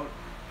bugged out,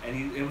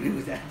 and when he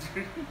was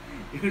answering,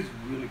 it was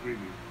really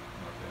creepy.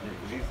 Yeah,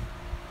 'cause he's.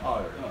 Oh,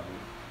 there it is.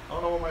 I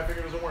don't know when my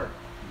finger doesn't work.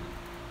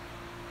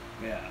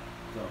 Yeah.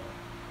 So.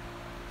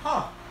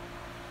 Huh.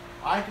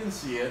 I can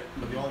see it,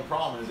 but the only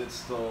problem is it's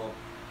still.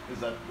 Was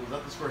that the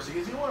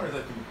Scorsese one, or is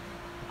that?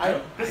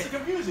 This is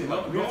confusing.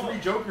 Like, we have 3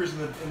 Jokers in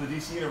the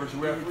DC universe.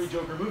 We have 3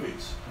 Joker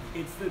movies.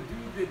 It's the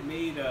dude that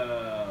made.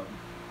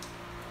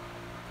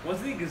 What's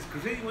the thing? Because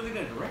Scorsese wasn't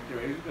gonna direct it,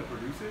 right? He was gonna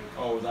produce it.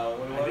 Oh, was that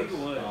what it was? I think it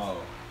was.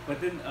 Oh.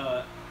 But then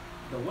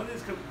the one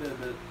that's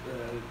the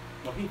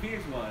Joaquin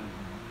Phoenix one.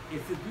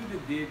 It's the dude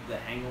that did the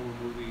Hangover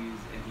movies,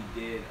 and he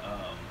did.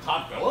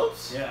 Todd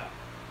Phillips? Yeah.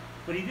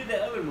 But he did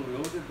that other movie.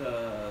 What was it?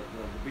 The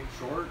Big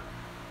Short.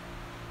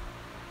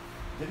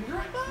 Did he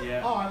direct that?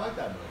 Yeah. Oh, I like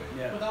that movie.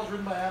 Yeah. But that was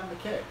written by Adam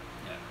McKay.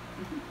 Yeah.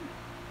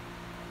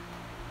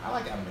 I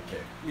like Adam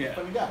McKay. Yeah. He's a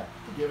funny guy.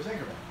 He gave us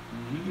Anchorman.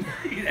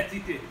 Mm-hmm. Yes, he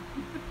did.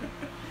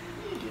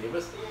 He gave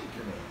us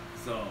Anchorman.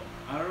 So,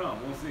 I don't know.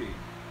 We'll see.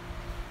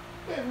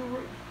 Yeah, who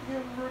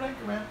wrote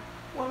Anchorman?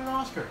 Won an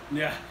Oscar.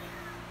 Yeah.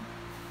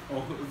 Oh,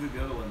 what was it,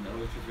 the other one? I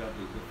always just got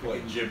the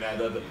What, Jim,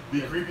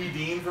 the creepy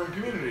dean from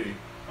Community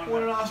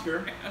won an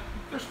Oscar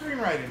for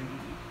screenwriting.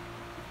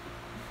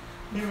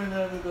 Him and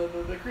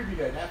the creepy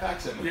guy, Nat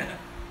Faxon. Yeah.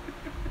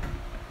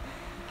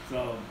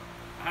 So,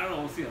 I don't know.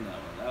 We'll see on that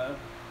one.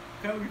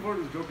 Kind of looking forward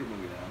to the Joker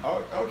movie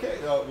now. Oh, okay.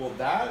 Well,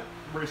 that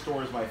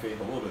restores my faith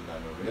a little bit in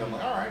that movie. I'm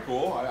like, all right,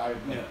 cool.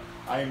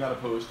 I am not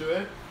opposed to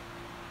it.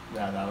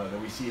 Now that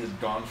we see his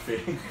gaunt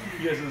face,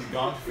 he has his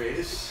gaunt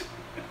face.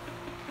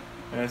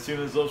 And as soon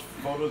as those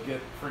photos get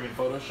friggin'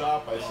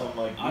 photoshopped by some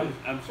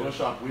I'm sure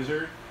Photoshop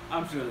wizard,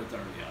 I'm sure that's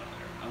already out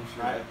there. I'm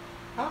sure. Right?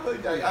 How do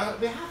they have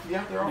to be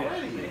out there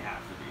already? They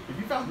have to be. If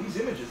you found these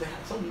images, they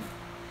had some.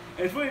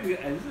 And it's funny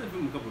because this is a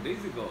film a couple of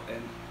days ago,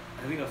 and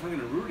I think I was talking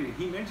to Rudy, and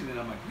he mentioned it.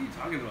 I'm like, "What are you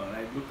talking about?" And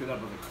I looked it up.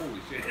 I was like,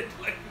 "Holy shit!"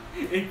 Like,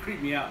 it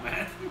creeped me out,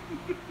 man.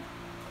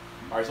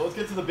 All right, so let's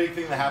get to the big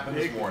thing that happened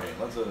this morning.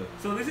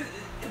 So it's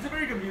a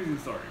very confusing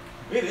story.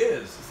 It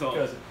is So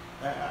because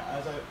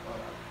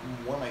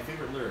one of my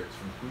favorite lyrics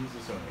from Queens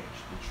of Stone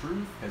Age: "The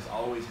truth has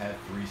always had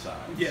 3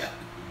 sides. Yeah.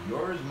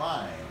 Yours,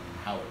 mine, and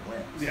how it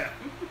went." Yeah.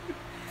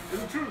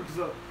 It's true.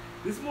 So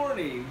this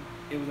morning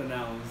it was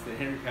announced that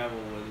Henry Cavill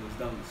was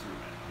done with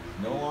Superman.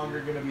 He's no longer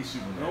going to be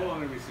Superman. No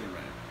longer be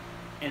Superman.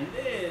 And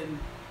then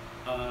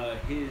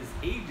his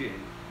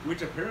agent,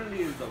 which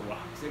apparently is The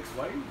Rock's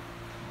ex-wife.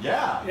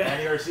 Yeah.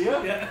 Annie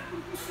Garcia. Yeah.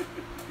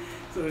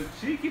 So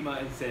she came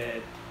out and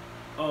said,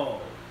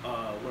 "Oh,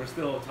 we're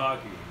still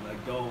talking.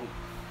 Like, don't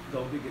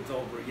think it's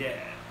over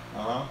yet."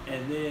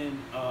 And then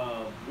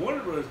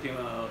Warner Bros. Came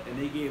out and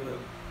they gave a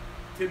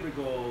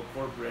typical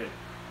corporate,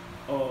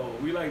 "Oh,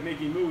 we like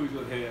making movies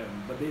with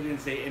him," but they didn't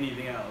say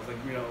anything else.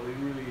 Like, they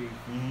really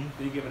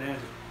didn't give an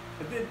answer.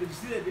 But then, did you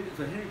see that video?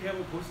 So Henry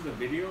Cavill posted a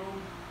video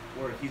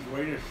where he's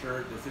wearing a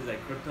shirt that says like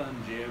Krypton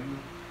Jim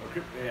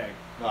or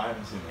No, I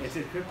haven't seen this.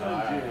 It said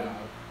Krypton Jim.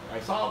 I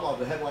saw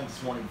the headline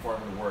this morning before I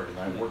went to work, and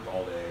I worked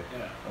all day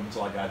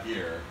until I got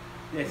here.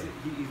 Yes,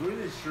 he's wearing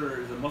this shirt.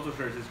 It's a muscle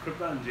shirt. It says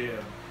Krypton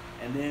Jim,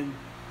 and then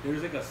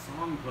there's like a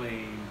song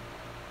playing,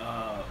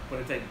 but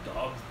it's like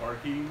dogs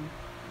barking.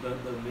 The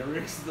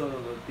lyrics, the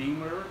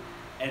themer,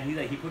 and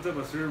he puts up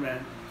a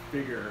Superman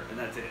figure, and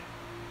that's it.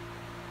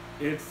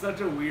 It's such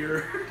a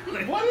weird.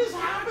 What is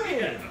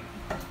happening?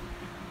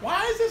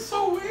 Why is this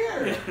so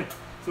weird?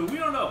 So we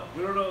don't know.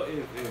 We don't know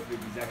if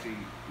he's actually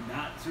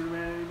not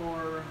Superman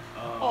anymore.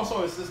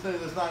 Also, it's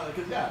not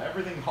because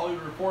everything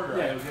Hollywood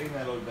Reporter. I was getting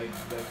that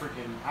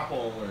freaking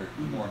Apple alert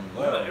morning.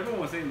 Well,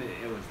 everyone was saying that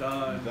it was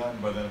done. It's done,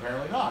 but then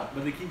apparently not.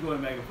 But they keep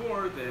going back and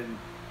forth, and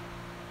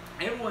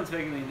everyone's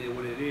speculating that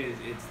what it is.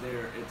 It's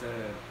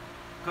a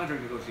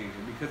contract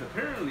negotiation because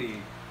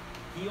apparently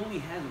he only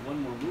has one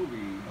more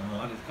movie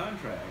on his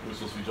contract. It was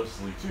supposed to be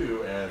Justice League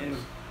 2,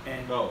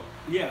 and no.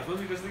 Yeah, it was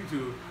supposed to be Justice League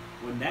 2.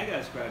 When that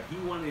got scrapped, he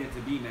wanted it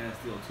to be Man of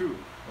Steel 2.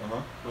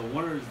 But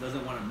Warner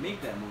doesn't want to make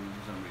that movie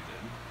for some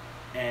reason.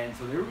 And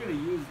so they were going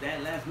to use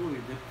that last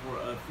movie for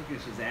a freaking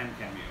Shazam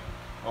cameo.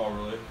 Oh,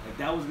 really? Like,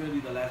 that was going to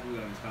be the last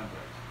movie on his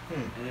contract.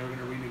 And they were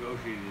going to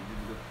renegotiate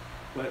it.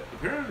 But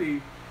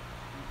apparently,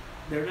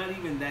 they're not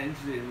even that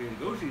interested in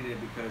renegotiating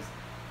it because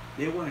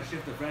they want to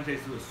shift the franchise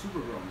to a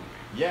Supergirl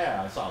movie.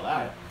 Yeah, I saw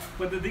that.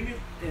 But the thing is,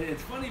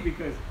 it's funny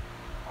because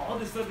all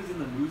this stuff is in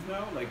the news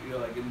now, like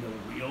in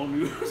the real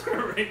news,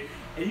 right?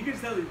 And you can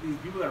tell that these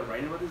people that are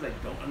writing about this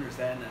don't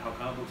understand how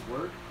comic books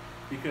work,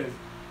 because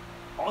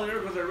all the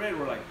articles I read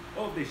were like,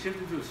 "Oh, if they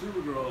shifted to a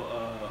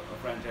Supergirl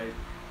franchise,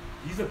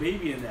 he's a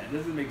baby in that. It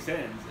doesn't make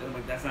sense." And I'm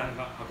like, "That's not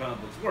how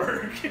comic books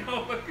work," You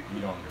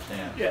don't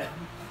understand. Yeah.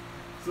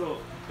 So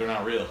they're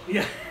not real.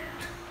 Yeah.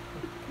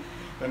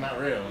 They're not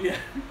real. Yeah.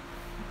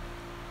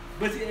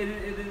 But see,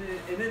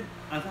 and then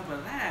on top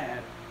of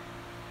that,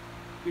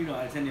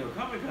 at San Diego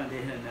Comic-Con,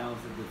 they had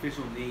announced that the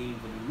official name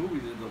for the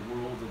movies is The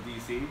Worlds of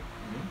DC.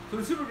 So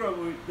the Supergirl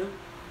movie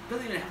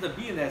doesn't even have to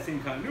be in that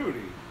same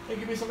continuity. It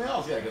could be something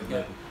else,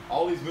 because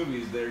all these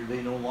movies,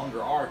 they no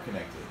longer are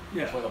connected.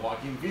 Yeah. That's why the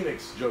Joaquin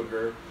Phoenix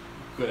Joker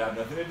could have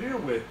nothing to do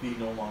with the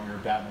no longer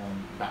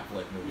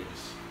Batfleck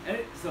movies. And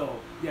so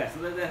this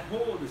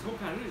whole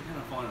continuity is kind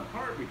of falling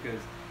apart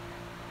because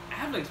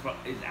Affleck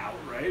is out,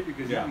 right?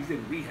 Because he's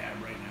in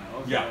rehab right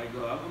now. So Yeah. like,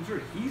 I'm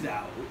sure he's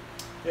out.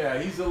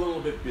 Yeah, he's a little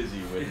bit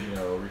busy with,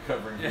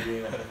 recovering from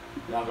being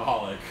an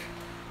alcoholic.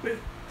 But,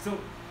 so,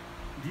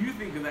 do you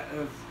think that,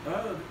 the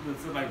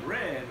stuff I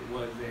read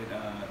was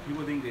that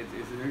people think that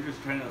they're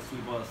just trying to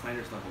sweep all the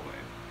Snyder stuff away?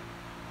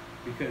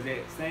 Because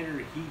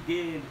Snyder, he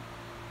did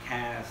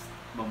cast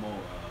Momoa,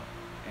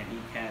 and he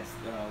cast,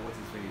 what's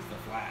his face, The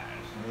Flash.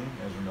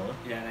 Mm-hmm. Ezra Miller.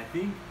 Yeah, and I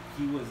think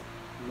he was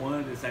one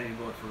of the deciding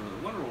votes for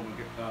the Wonder Woman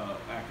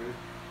actress.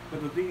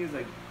 But the thing is,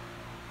 like,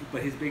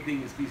 but his big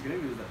thing is he's going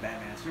to do the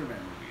Batman Superman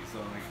movie. So,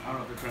 like, I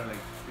don't know if they're trying to,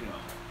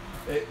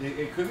 like,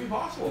 It could be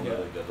possible Yeah.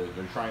 that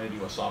they're trying to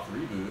do a soft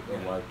reboot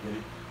of like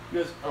getting,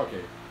 because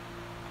okay,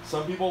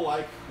 some people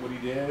like what he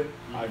did.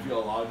 I feel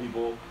a lot of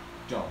people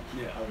don't.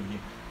 Yeah. I mean,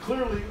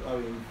 clearly,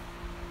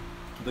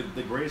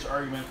 the greatest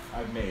argument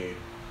I've made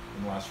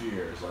in the last few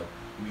years, like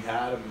we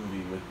had a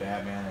movie with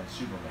Batman and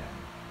Superman,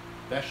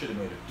 that should have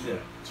made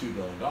it $2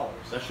 billion.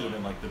 That should have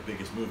been like the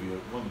biggest movie,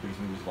 one of the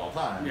biggest movies of all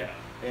time. Yeah.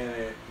 And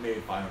it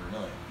made $500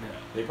 million. Yeah.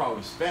 They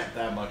probably spent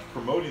that much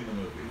promoting the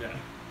movie. Yeah.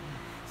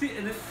 See,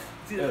 and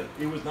then,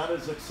 It was not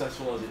as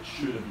successful as it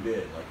should have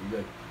been.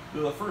 Like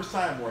the first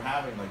time we're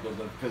having like those,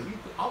 because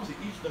obviously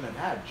each of them have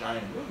had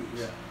giant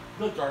movies. Yeah.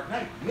 The Dark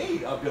Knight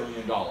made $1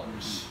 billion,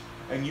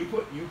 and you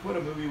put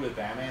a movie with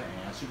Batman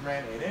and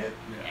Superman in it,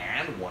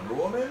 and Wonder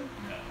Woman,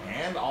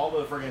 and all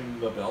the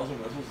friggin' the bells and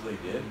whistles they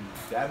did.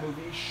 That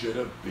movie should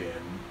have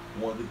been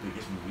one of the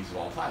biggest movies of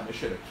all time. It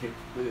should have kicked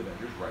the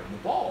Avengers right in the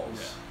balls.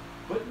 Yeah.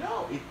 But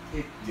no,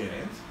 it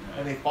didn't,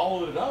 and they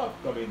followed it up.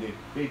 I mean,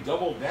 they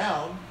doubled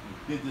down,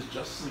 did this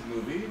Justice League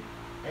movie,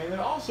 and then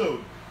also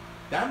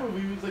that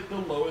movie was like the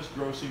lowest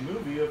grossing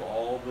movie of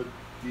all of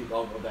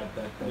that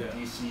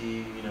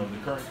DC, the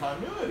current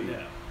continuity.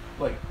 Yeah.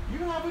 Like you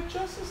have a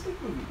Justice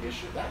League movie,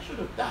 that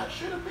should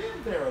have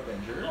been their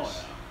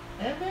Avengers,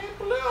 and they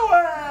blew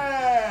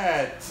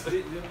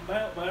it.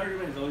 My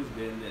argument has always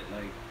been that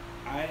like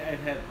I've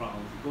had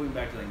problems going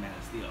back to like Man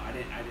of Steel. I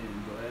didn't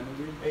enjoy that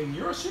movie. And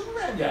you're a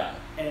Superman guy.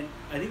 And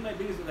I think my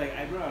biggest like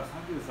I remember I was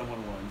talking to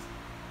someone once,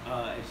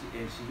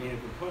 and she made a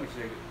good point.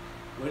 She's like,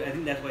 what I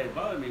think that's why it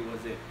bothered me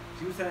was that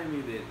she was telling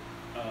me that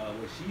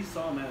when she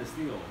saw Man of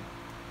Steel,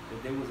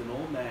 that there was an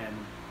old man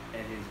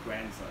and his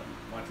grandson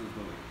watching this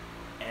movie,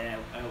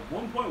 and at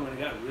one point when it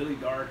got really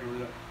dark and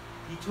really dark,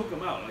 he took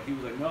him out. Like he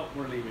was like, nope,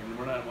 we're leaving.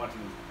 We're not watching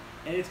this.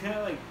 And it's kind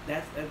of like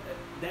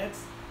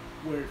that's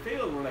where it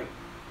failed. Where like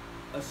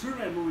a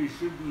Superman movie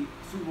should be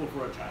suitable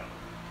for a child.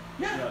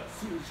 Yeah. It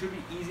should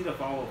be easy to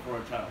follow for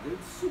a child.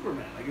 It's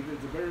Superman. Like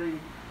it's a very.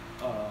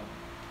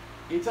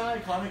 It's an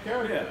iconic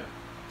character.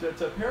 Yeah.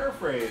 To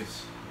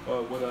paraphrase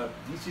what a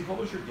DC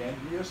publisher, Dan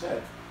DiDio,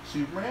 said,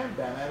 Superman,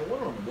 Batman, and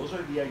Wonder Woman, those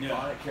are the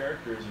iconic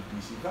characters of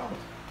DC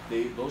Comics.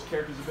 Those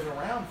characters have been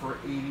around for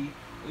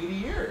 80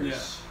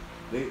 years.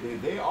 Yeah.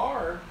 They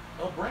are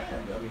a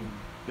brand. I mean,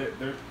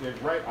 they're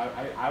right.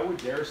 I would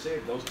dare say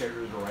that those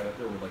characters are right up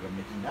there with like a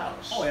Mickey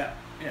Mouse. Oh yeah.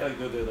 Yeah. Like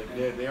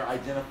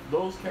they're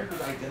those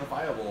characters are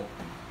identifiable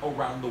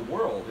around the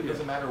world. It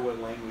doesn't matter what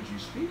language you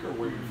speak or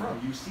where you're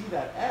from. You see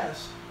that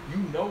S, you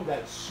know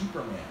that's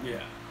Superman.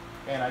 Yeah.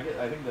 And I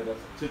think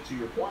that's to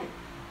your point.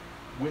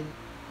 When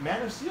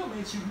Man of Steel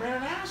made Superman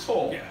an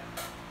asshole. Yeah.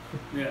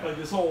 Yeah. Like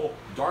this whole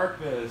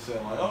darkness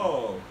and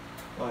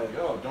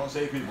don't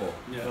save people.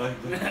 Yeah.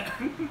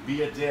 Like,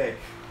 be a dick.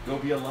 Go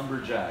be a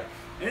lumberjack.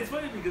 And it's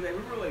funny because I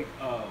remember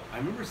I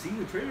remember seeing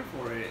the trailer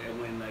for it, and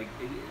when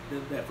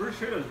that first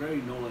trailer was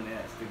very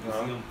Nolan-esque. Like you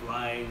see him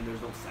flying, and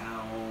there's no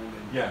sound,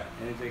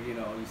 and it's like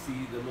you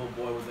see the little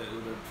boy with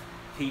the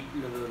tape,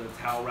 the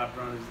towel wrapped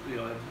around his,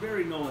 it's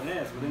very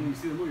Nolan-esque. But then you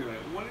see the movie, you're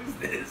like, what is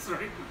this,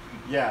 right?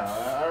 Yeah,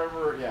 I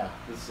remember. Yeah,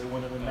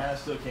 when Man of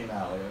Steel came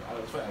out,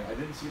 I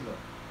didn't see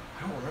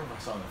I don't remember if I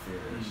saw it in the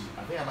theaters.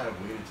 I think I might have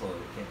waited till it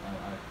came.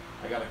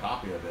 I got a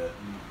copy of it,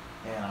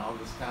 and I was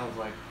just kind of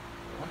like,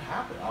 what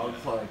happened? I was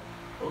just like,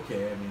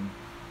 okay. I mean,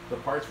 the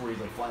parts where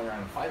he's like flying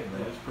around and fighting,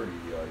 that was pretty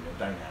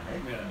dynamic.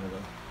 Yeah.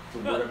 It's a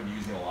word I've been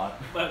using a lot.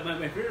 But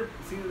my favorite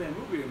scene in that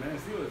movie, Man of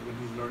Steel, is when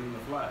he's learning to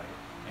fly,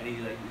 and he's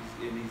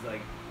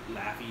like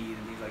laughing,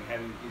 and he's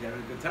having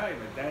a good time.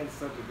 Like that is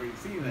such a great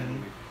scene in that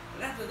movie.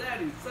 And after that,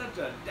 he's such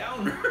a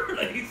downer.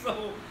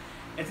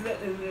 And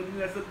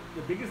that's the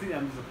biggest thing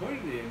I'm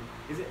disappointed in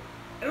is that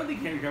I don't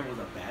think Henry Cavill was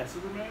a bad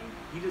Superman.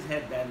 He just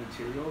had bad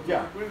material to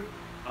work with.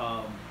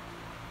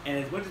 And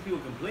as much as people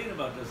complain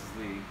about Justice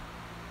League,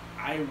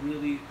 I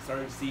really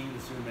started seeing the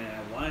Superman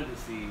I wanted to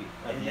see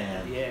at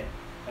the end.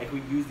 Like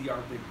we used the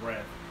Arctic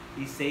breath.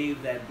 He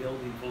saved that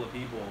building full of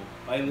people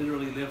by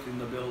literally lifting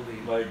the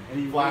building. Like, and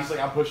he flashed like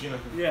I'm pushing him.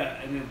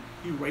 Yeah, and then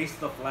he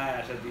raced the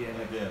Flash at the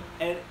end.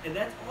 And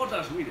that's all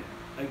Joss Whedon.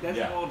 Like that's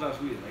all Joss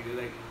Whedon.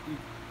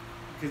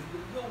 Because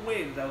there's no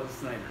way that was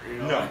Snyder.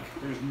 No,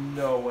 there's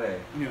no way.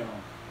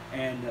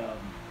 And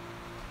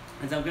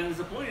so I'm kind of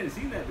disappointed in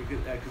seeing that because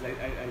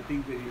I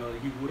think that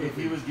he would. If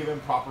he was given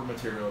proper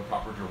material,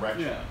 proper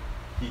direction,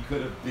 he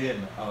could have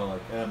been an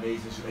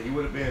amazing Superman. He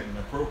would have been an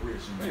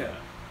appropriate Superman. Yeah.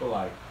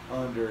 But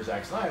under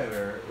Zack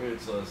Snyder,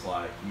 it's just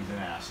like he's an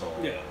asshole.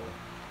 Yeah.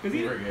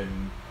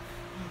 Friggin'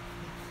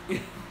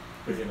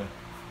 Freaking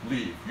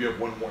leave. You have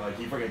one more. Like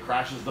he freaking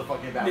crashes the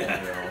fucking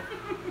Batmobile.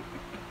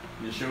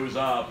 He shows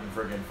up and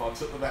freaking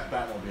fucks up the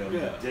Batmobile. Yeah.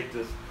 He's a dick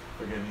to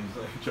freaking. He's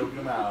like choking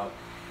him out.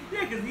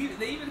 Yeah, because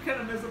they even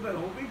kind of mess up that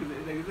whole thing. Because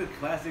it's a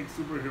classic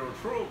superhero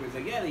trope. It's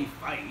like, yeah, they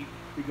fight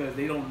because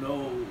they don't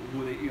know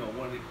who they,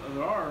 what they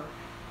are.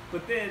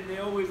 But then they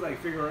always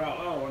like figure out,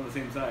 oh, we're on the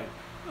same side.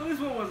 No, this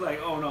one was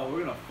like, oh no,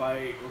 we're gonna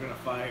fight,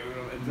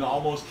 And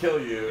almost kill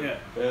you. Yeah.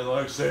 And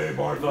like, save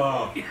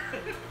Martha.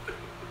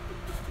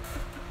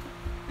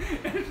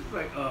 And it's just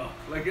like, oh,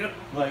 like it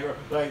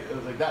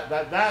was like that.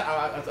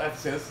 I have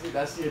to say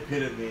that's the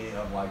epitome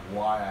of like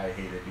why I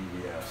hated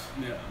BVS.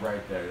 Yeah.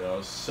 Right there. That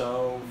was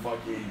so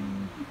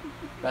fucking.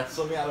 That's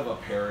something out of a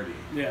parody.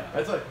 Yeah.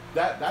 That's like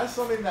That's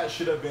something that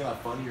should have been a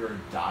Funny or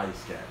Die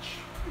sketch.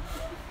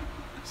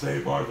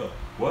 Save Martha.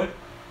 What?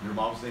 Your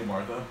mom's name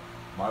Martha?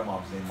 My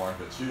mom's name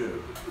Martha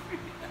too.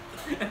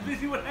 And then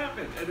see what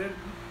happened, and then.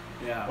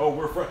 Yeah. Oh,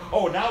 we're friends.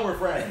 Oh, now we're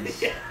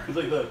friends. Yeah. It's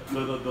like the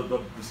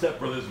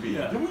stepbrothers be.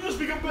 Yeah. Did we just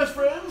become best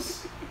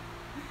friends?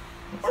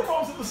 Our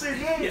moms have the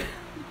same name. Yeah.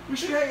 We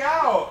should hang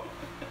out.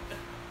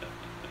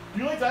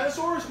 You like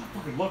dinosaurs? I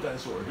fucking love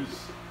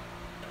dinosaurs.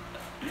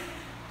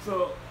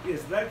 So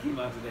yes, that came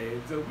out today.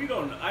 And so I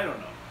don't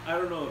know. I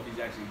don't know if he's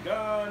actually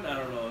gone. I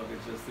don't know if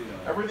it's just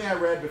Everything I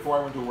read before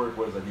I went to work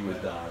was that he was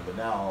done, but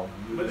now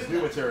this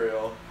new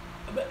material.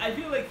 But I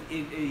feel like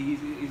he's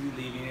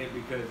leaving it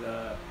because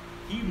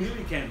he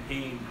really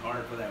campaigned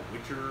hard for that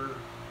Witcher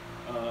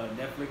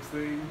Netflix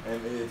thing.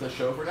 And it's a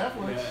show for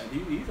Netflix.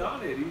 Yeah, he's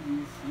on it. He's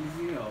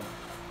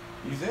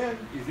in.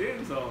 He's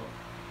in. So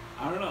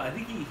I don't know. I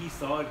think he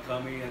saw it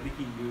coming. I think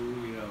he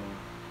knew.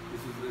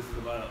 This is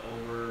about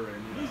over.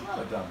 And he's not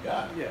a dumb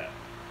guy. Yeah.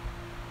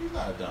 He's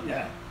not a dumb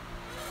guy.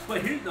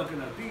 But here's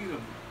thinking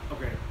of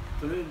okay.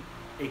 So then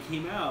it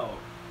came out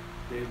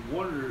that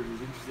Warner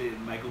is interested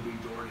in Michael B.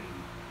 Jordan.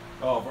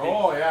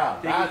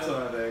 That's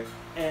another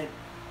thing.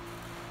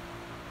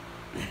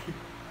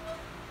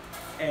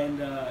 And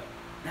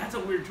that's a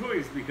weird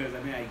choice because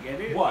I get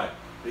it. What?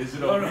 Is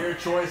it a weird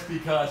choice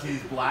because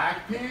he's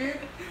black, Pete?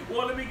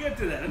 Well, let me get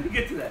to that.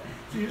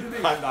 See, here's the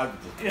thing.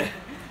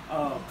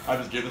 I'm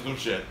just giving some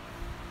shit.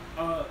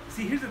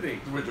 See, here's the thing.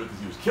 He was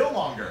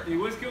Killmonger. He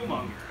was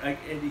Killmonger. And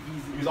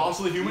he's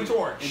also the Human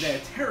Torch. And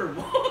that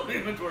terrible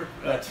Human Torch.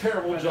 That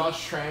terrible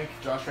Josh Trank.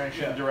 Josh Trank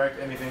shouldn't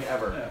direct anything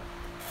ever. Yeah.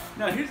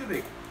 Now, here's the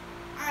thing.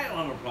 I don't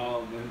have a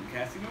problem with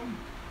casting him.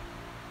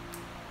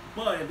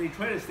 But if they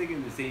try to stick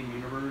in the same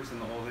universe and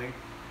the whole thing,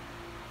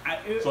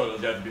 so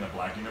does it have to be in a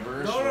black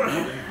universe? No.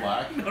 He's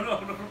black?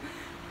 No.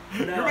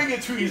 You're making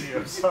it too easy.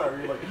 I'm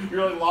sorry.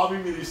 You're like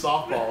lobbing me these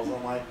softballs.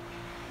 I'm like.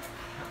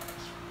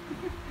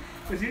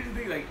 But here's the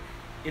thing, like,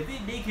 if they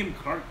make him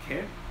Clark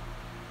Kent,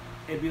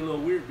 it'd be a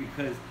little weird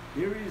because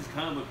there is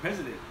kind of a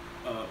precedent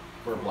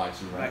for Black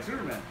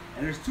Superman.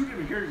 And there's two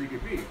different characters he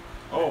could be.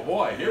 Oh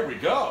boy, here we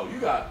go.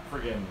 You got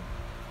friggin'.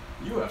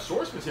 You have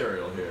source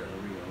material here.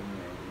 There we go.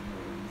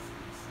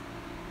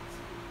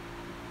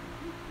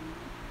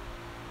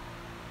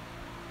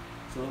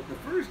 So the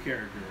first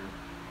character,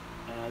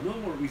 a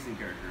little more recent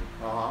character,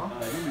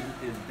 his name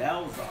is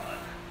Val-Zod.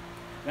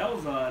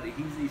 Val-Zod,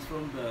 he's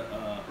from the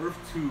Earth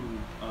 2,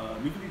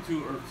 New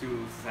 52 Earth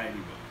 2 Society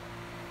book.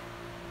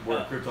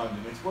 Where Krypton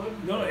didn't explode?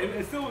 No,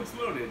 it still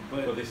exploded,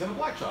 but they sent a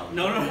black child.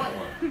 No. No.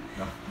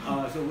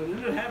 So what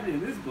ended up happening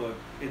in this book,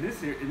 in this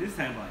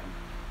timeline,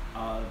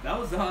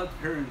 Val-Zod's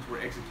parents were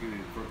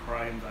executed for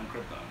crimes on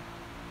Krypton.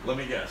 Let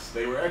me guess.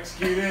 They were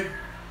executed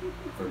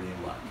for being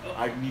black.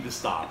 I need to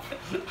stop.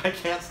 I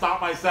can't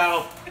stop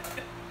myself.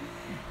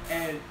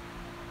 And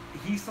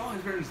he saw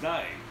his parents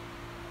die.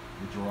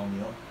 Did you roll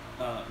me up?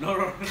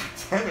 No.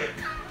 Damn it.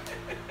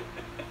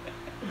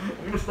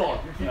 I'm gonna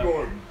stop. You keep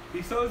going.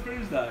 He saw his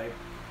parents die,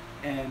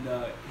 and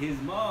his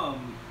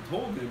mom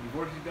told him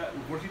before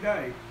she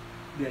died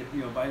that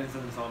violence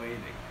doesn't solve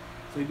anything.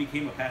 So he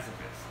became a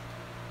pacifist.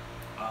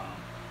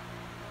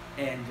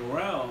 And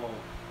Jor-El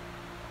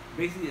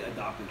basically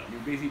adopted him. He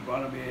basically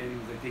brought him in. He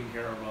was like taking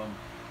care of him.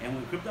 And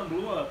when Krypton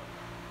blew up,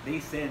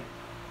 they sent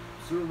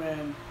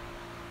Superman,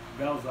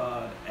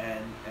 Val-Zod,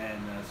 and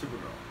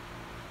Supergirl.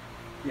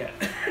 Yeah.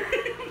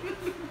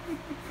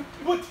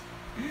 What?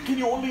 Can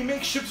you only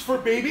make ships for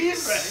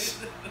babies?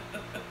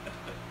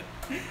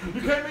 Right.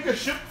 You can't make a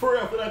ship for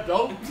an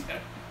adult?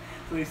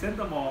 So they sent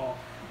them all.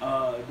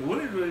 The one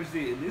that was really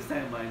interesting in this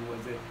timeline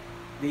was that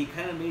they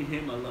kind of made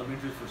him a love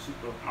interest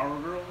for Power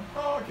Girl.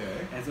 Oh,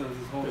 okay. And so it was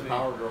this whole thing.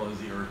 Power Girl is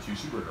the Earth 2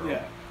 Supergirl.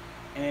 Yeah.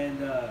 And,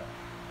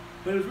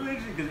 but it was really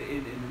interesting because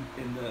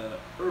in the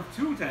Earth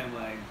 2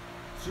 timeline,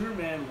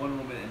 Superman, Wonder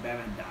Woman, and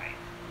Batman died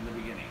in the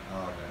beginning.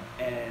 Oh, okay.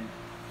 And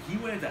he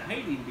went into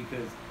hiding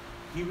because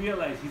he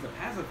realized he's a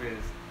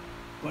pacifist,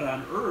 but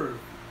on Earth,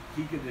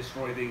 he could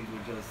destroy things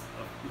with just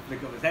a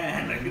flick of his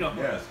hand. Yes, he's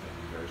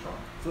very strong.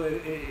 So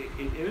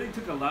it really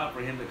took a lot for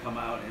him to come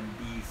out and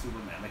be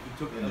Superman. Like he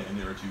took in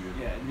the Earth 2.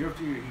 Yeah, in the Earth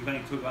 2, he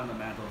finally took on the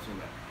mantle of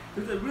Superman.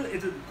 So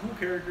it's a cool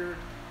character,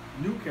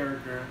 new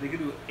character. They could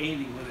do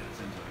anything with it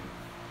essentially.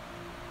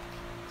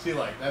 See,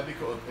 like that'd be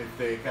cool if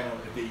they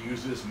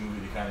use this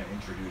movie to kind of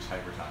introduce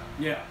hyper time.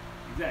 Yeah,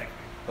 exactly.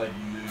 Like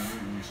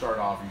you start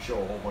off, you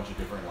show a whole bunch of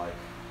different like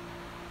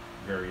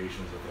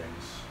variations of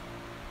things.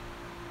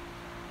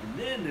 And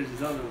then there's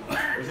this other one.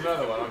 There's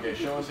another one. Okay,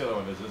 show us the other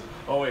one. This is.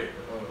 Oh wait,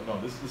 no,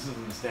 this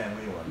isn't the Stan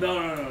Lee one.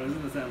 No, this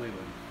isn't the Stan Lee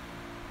one.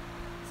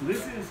 So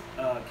this is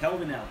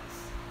Calvin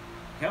Ellis.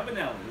 Calvin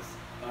Ellis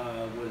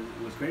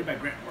was created by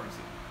Grant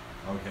Morrison.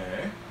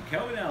 Okay.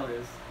 Calvin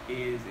Ellis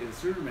is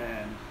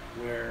Superman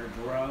where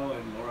Jor-El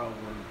and Laura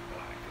were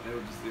black. They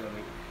were just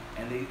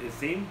and the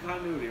same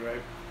continuity,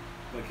 right?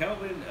 But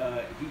Calvin,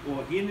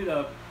 he ended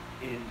up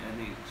in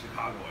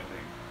Chicago, I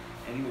think,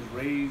 and he was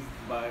raised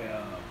by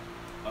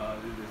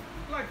this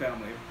black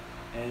family,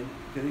 and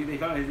because they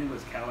found his name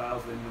was Kal-El,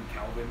 so they named him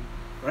Calvin,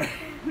 right?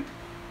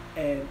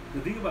 And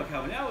the thing about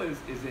Calvin Ellis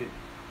is that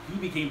he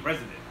became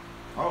president.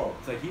 Oh.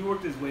 So he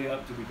worked his way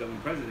up to becoming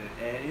president,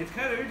 and it's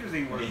kind of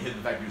interesting. Where he hid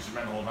the fact he was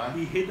Superman the whole time.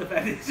 He hid the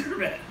fact that he's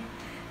Superman,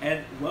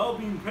 and while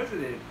being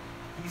president,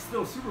 he's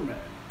still Superman,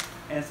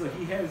 and so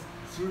he has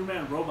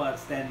Superman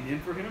robots standing in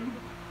for him,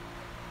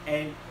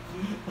 and he.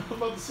 I was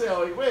about to say,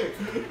 like, wait,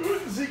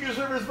 who's the Secret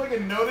Service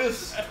fucking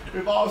notice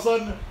if all of a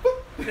sudden,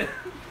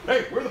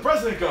 hey, where'd the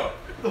president go?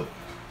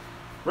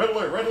 Red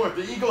alert,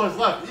 the eagle has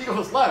left.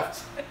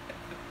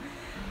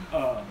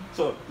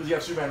 So, does he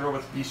have Superman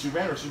robots be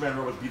Superman or Superman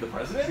robots be the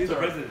president? Be the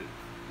president.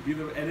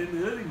 And then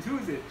the other thing, too,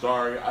 is it...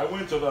 Sorry, I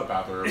went to the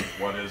bathroom.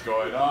 What is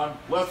going on?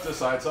 Let's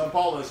decide some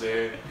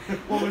policy.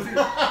 What was it?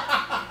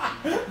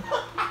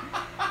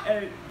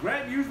 And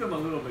Grant used them a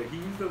little bit. He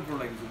used them for,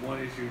 like, one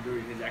issue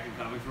during his Action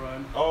Comics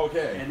run. Oh,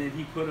 okay. And then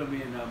he put them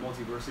in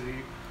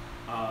Multiversity.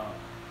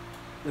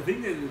 The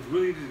thing that is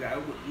really interesting, I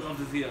would love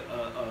to see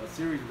a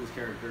series of this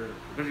character,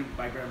 especially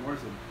by Grant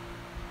Morrison.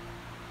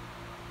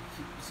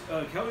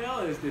 Calvin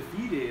Ellis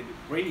defeated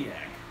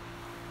Brainiac,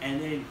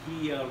 and then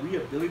he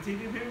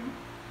rehabilitated him.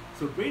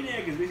 So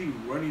Brainiac is basically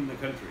running the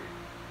country.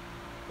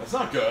 That's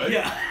not good.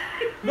 Yeah.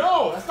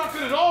 No, that's not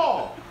good at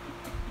all.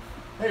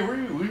 Hey,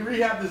 we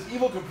rehab this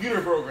evil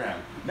computer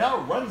program. Now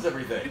it runs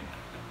everything.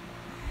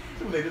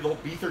 That's when they did the whole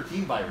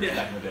B-13 virus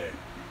back in the day.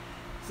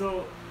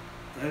 So,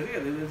 yeah,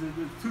 there's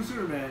two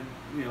Superman,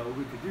 we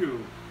could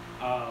do.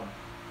 I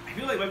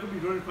feel like Michael B.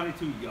 Jordan's probably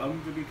too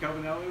young to be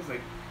Calvin Ellis.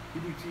 Like,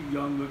 he'd be too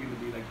young looking to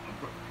be like.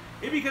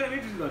 It'd be kind of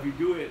interesting though if you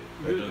do it.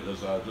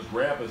 Just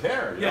gray up his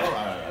hair. You know?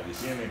 Have you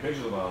seen any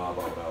pictures of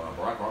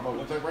Barack Obama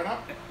looks like right now?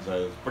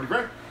 So it's pretty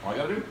great. All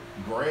you gotta do,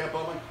 gray up.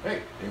 I'm like,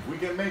 hey, if we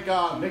can make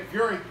Nick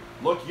Fury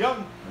look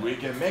young, we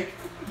can make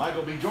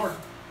Michael B. Jordan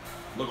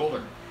look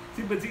older.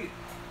 See, with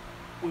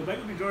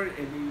Michael B. Jordan,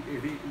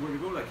 if he were to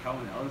go like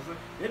Calvin Ellis,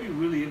 that'd be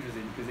really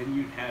interesting because then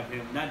you'd have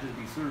him not just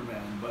be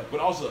Superman, but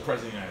also the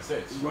president of the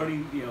United States,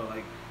 running,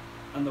 like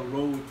on the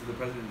road to the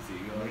presidency.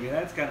 Like,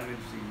 that's kind of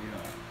interesting,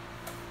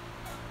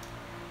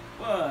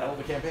 Well,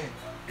 the campaign.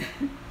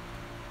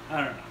 I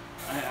don't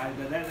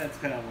know. That's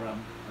kind of where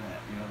I'm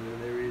at.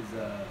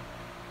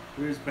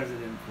 There is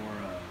precedent for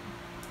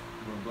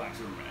Black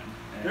Superman.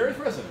 And, there is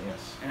precedent,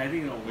 yes. And I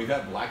think we've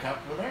had Black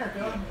Captain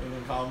America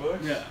in comic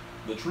books. Yeah.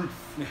 The truth.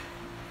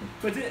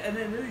 And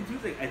then really too,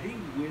 I think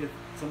with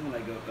someone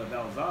like a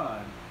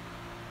Val-Zod,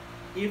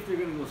 if they're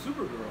gonna go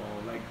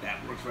Supergirl, like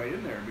that works right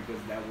in there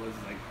because that was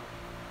like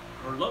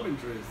her love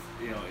interest,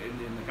 in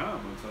the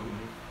comic book. So.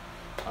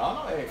 I don't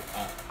know. Hey,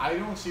 I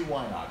don't see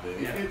why not.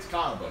 It's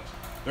comic books.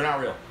 They're not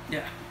real.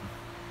 Yeah.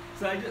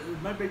 So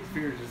my big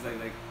fear is just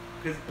like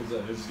because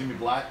this is gonna be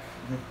Black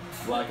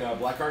Clark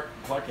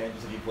Kent,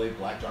 just like he played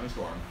Black Johnny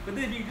Storm. But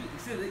then if you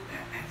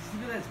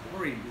that's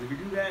boring because if you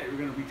do that, we're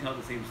gonna retell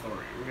the same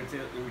story. We're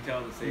gonna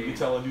retell the same. You can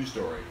tell a new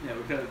story. Yeah,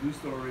 we tell a new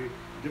story,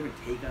 a different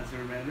take on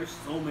Superman. There's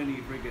so many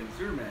freaking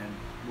Superman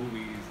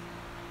movies.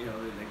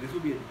 Like this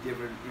would be a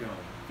different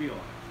feel.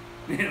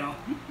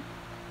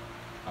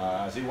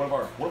 See, one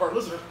of our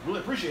listeners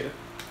really appreciated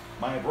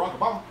my Barack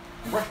Obama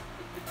impression.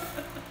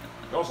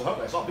 It also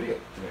helped. I saw a video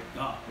today.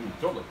 Oh.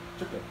 Totally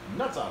took the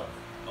nuts out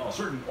of a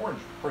certain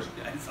orange person.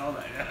 Yeah, I saw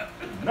that. Yeah.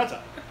 Nuts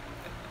out.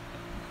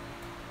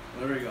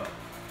 There we go.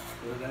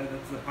 So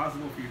that's the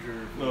possible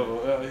future.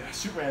 No,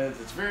 Superman.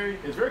 It's very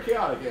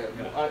chaotic.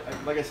 Yeah.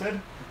 Like I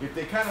said, if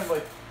they kind of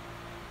like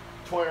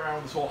toy around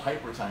with this whole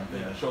hyper time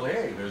thing and show like,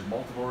 hey, there's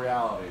multiple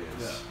realities.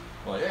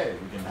 Yeah. Like, hey,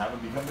 we can have him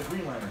become the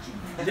Green Lantern.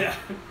 Superman. Yeah.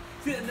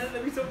 See,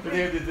 that'd be so cool.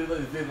 If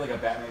they did like a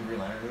Batman Green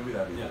Lantern movie,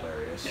 that'd be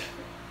hilarious. Yeah.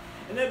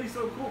 And that'd be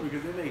so cool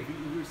because then if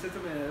you set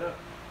something up,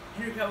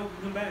 here Cal can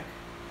come back.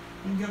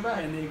 He can come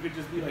back. And they could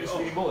just be like,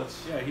 speeding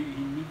bullets. Yeah, he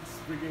meets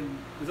freaking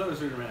this other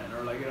Superman,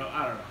 or like,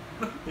 I don't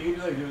know. They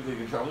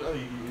can travel.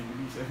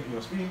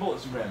 Speeding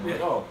bullets Superman.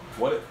 Yeah. Like,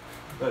 what?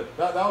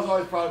 That was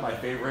always probably my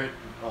favorite.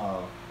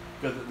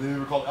 Because they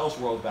were called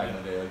Elseworlds back in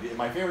the day. Like,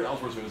 my favorite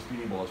Elseworlds were the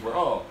speeding bullets, where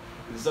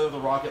instead of the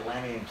rocket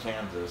landing in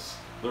Kansas,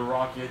 the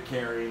rocket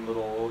carrying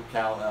little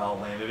Kal-El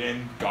landed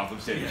in Gotham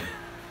City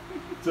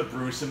to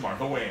Bruce and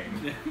Martha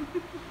Wayne.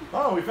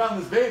 We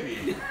found this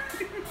baby.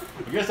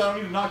 I guess I don't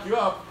need to knock you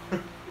up.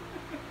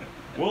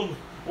 We'll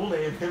We'll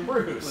name him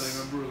Bruce. We'll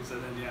name him Bruce,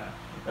 and then yeah.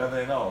 And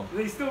they know.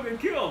 They still get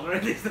killed,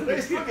 right? They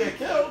still get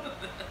killed.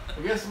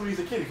 I guess when he's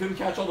a kid, he couldn't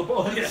catch all the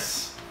bullets.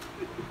 Yes.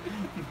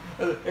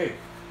 Hey,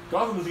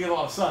 Gotham doesn't get a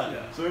lot of sun,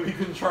 Yeah. so maybe he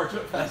couldn't charge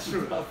up fast That's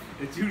true. enough.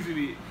 It's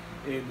usually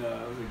in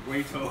was it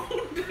gray tone?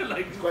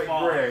 Like It's quite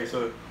fall. gray,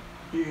 so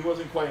he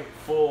wasn't quite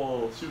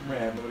full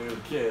Superman when he was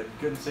a kid.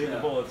 Couldn't save the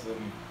Yeah. bullets,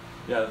 and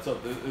yeah. So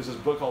there's this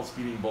book called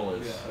Speeding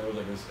Bullets. Yeah. And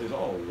it was like,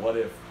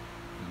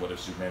 what if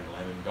Superman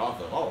landed in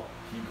Gotham? Oh,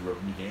 he grew up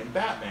and became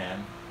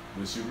Batman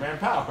with Superman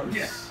powers.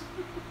 Yeah.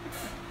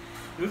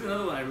 There was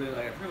another one I really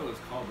like. I forget what it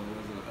was called, but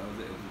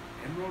it was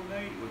Emerald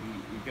Knight when he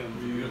becomes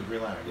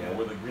Green Lantern. Yeah,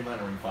 where the Green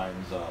Lantern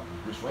finds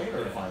Bruce Wayne,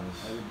 or finds.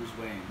 I think Bruce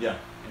Wayne. Yeah.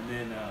 And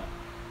then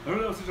I don't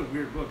know. It was such a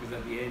weird book because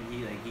at the end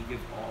he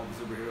gives all the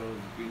superheroes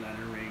Green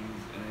Lantern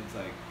rings, and it's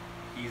like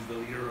he's the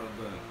leader of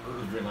the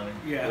Earth. The Green Lantern.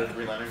 Yeah. The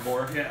Green Lantern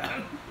Corps.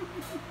 Yeah.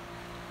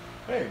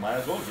 Hey,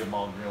 might as well give them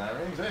all Green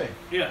Lantern rings. Hey.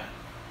 Yeah.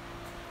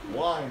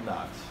 Why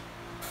not?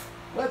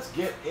 Let's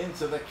get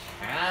into the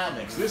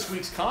comics. This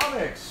week's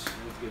comics.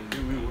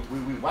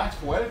 We waxed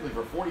poetically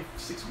for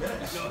 46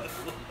 minutes. No, that's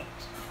a little much.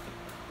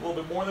 A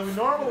little bit more than we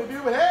normally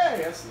do, but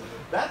hey,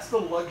 that's the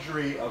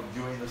luxury of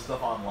doing this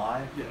stuff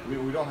online. Yeah.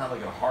 We don't have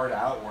like a hard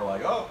out. We're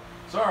like, oh,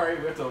 sorry,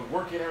 we have to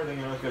work in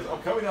everything, because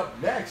coming up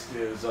next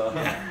is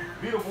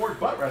Beetleborg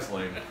butt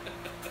wrestling.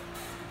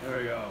 There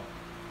we go.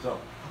 So,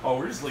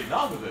 we're just leading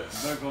off with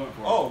this. I'm not going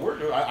for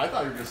it. I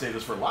thought you were going to say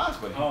this for last,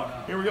 but no.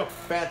 Here we go.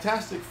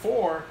 Fantastic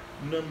Four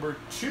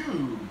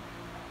 #2.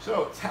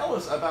 So tell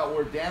us about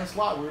where Dan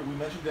Slott. We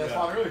mentioned Dan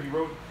Slott earlier. He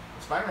wrote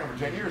Spider-Man for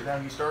 10 years now.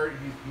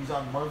 He's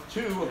on month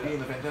 2 of being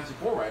the Fantastic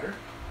Four writer.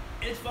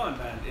 It's fun,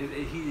 man.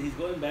 He's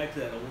going back to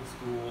that old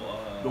school.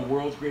 The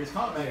world's greatest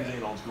comic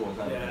magazine, old school.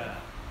 Yeah.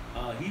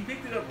 He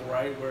picked it up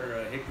right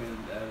where Hickman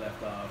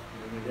left off.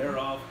 Mm-hmm. They're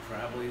off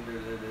traveling.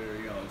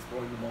 They're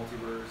exploring the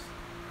multiverse,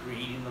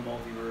 creating the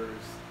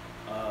multiverse.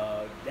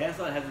 Dan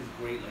Slott has this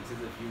great sense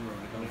of humor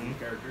when it comes to these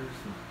characters.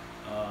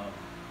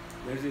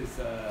 There's this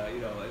and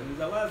there's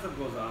a lot of stuff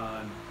goes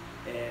on,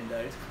 and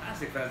it's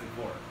classic Fantastic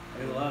Four.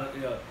 There's a lot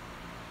of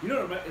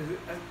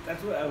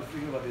that's what I was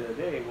thinking about the other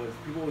day. Was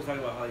people always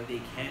talking about how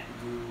they can't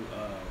do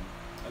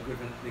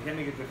they can't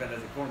make a good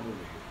Fantastic Four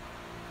movie,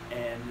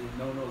 and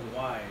no one knows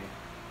why.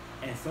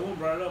 And someone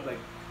brought it up, I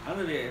don't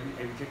know if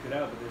you checked it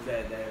out, but there's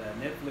that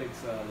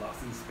Netflix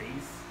Lost in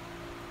Space.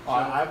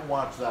 I haven't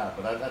watched that,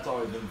 but that's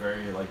always been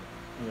very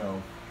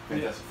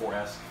Fantastic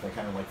Four-esque, that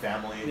kind of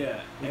family.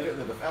 Yeah, it's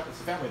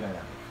a family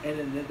dynamic. And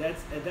then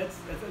that's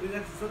something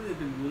that's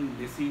been really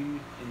missing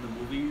in the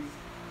movies,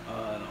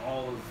 in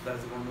all of the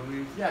Fantastic Four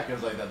movies. Yeah,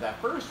 because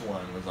that first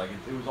one was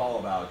it was all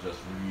about just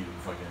Reed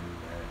and fucking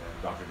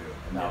Doctor Doom,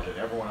 and that was it.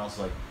 Everyone else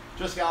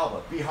Jessica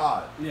Alba, be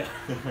hot. Yeah.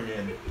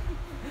 Again,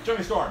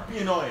 Johnny Storm, be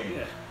annoying.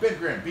 Yeah. Ben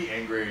Grimm, be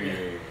angry.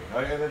 Yeah.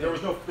 And then there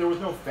was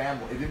no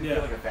family. It didn't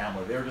feel like a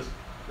family. They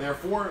were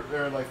four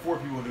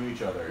people who knew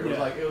each other. It was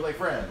like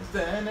friends.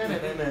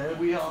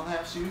 We all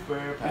have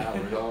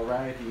superpowers all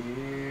right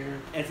here.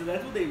 And so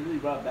that's what they really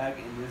brought back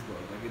in this book.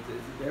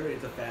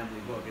 It's a family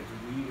book. It's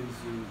Reed and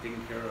Sue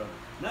taking care of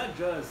not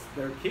just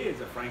their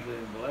kids, Franklin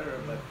and Valera,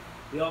 but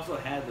they also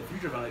had the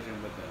Future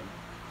Foundation with them.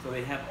 So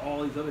they have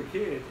all these other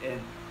kids, and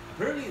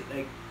apparently,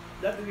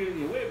 not to give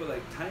anything away, but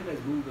time has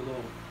moved a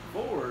little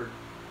forward.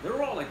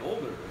 They're all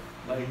older.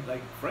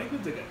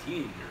 Franklin's a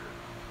teenager.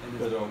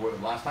 Because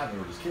last time they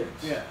were just kids.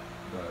 Yeah.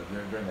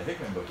 During the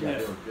Hickman book, they were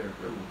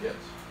little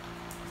kids.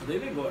 So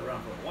they've been going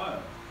around for a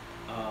while.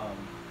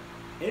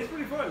 And it's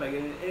pretty fun.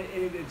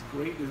 It's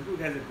great. This book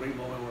has a great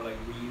moment where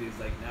Reed is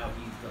now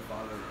he's the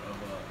father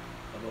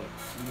of a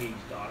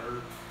teenage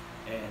daughter,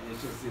 and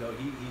it's just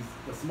he's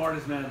the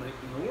smartest man in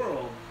the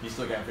world. He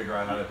still can't figure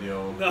out how to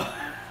deal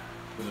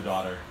with a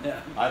daughter.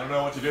 Yeah. I don't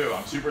know what to do.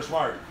 I'm super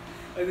smart.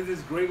 And there's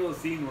this great little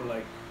scene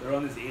where they're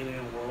on this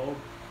alien world,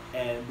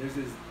 and there's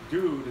this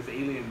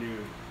alien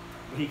dude.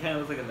 He kind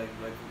of looks like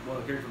one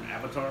of the characters from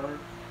Avatar,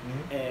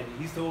 and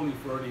he's totally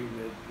flirting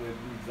with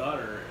Reed's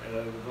daughter,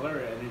 with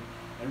Valeria,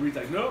 and Reed's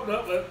like, nope,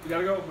 we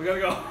gotta go.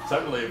 It's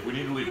time to leave. We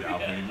need to leave now.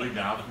 We need to leave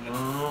now.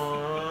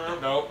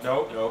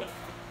 Nope.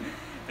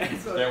 And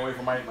so, stay away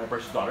from my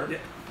precious daughter. Yeah.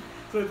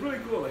 So it's really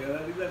cool. I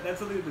think that's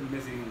something that's been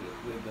missing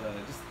with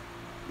just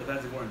the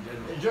Fantastic Four in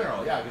general. In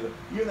general, yeah, because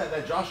even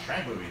that Josh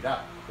Trank movie,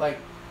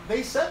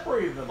 they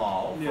separated them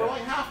all for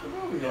half the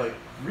movie. Yeah.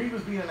 Reed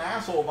was being an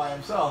asshole by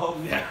himself,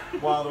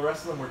 while the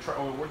rest of them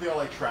weren't they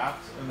all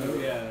trapped? And they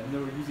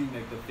were using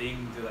the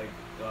thing to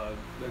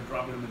they're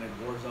dropping them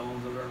in war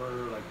zones or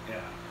whatever.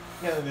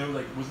 Yeah, and there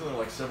was wasn't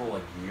there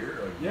several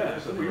years?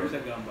 Several years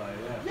had gone by.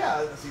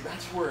 Yeah, see,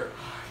 that's where.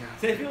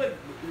 See, I feel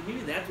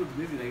maybe that's what's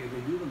missing. If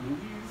they do the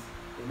movies,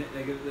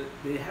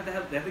 they have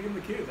to give them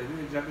the kids. I think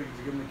they just have to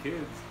give them the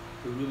kids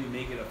to really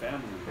make it a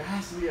family. It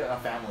has to be a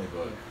family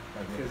book.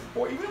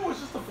 Or even if it was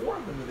just the four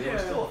of them, they were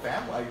still a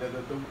family.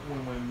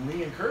 When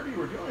Lee and Kirby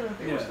were doing it,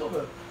 they were still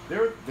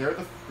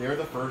they're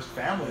the first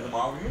family of the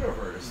Marvel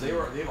Universe.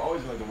 They've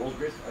always been the world's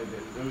greatest.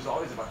 There was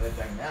always about that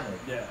dynamic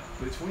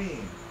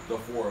between the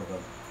four of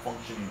them.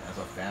 functioning as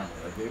a family.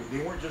 Like they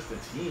weren't just a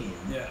team.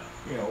 Yeah.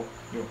 You know,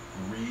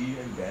 Reed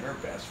and Ben are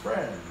best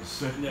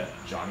friends. Yeah.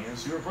 Johnny and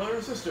Sue are brother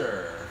and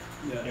sister.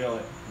 Yeah. You know,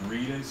 like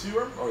Reed and Sue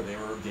or they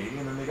were dating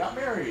and then they got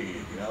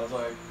married. You know, it's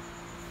like.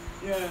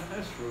 Yeah,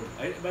 that's true.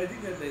 But I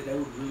think that that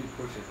would really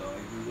push it though.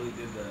 Like we really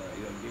did the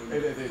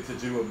give them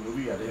to do a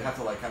movie, yeah, they have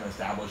to like kind of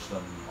establish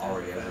them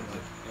already.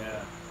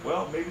 Yeah.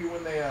 Well, maybe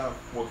when they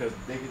because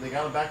they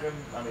got them back in.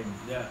 I mean,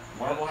 yeah.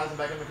 Marvel has them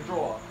back under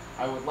control.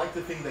 I would like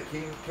to think that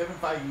Kevin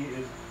Feige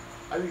is.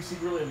 I think he's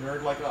secretly a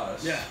nerd like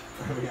us. Yeah.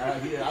 I mean, I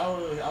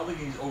don't think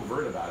he's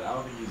overt about it. I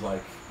don't think he's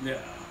like.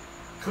 Yeah.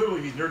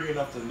 Clearly, he's nerdy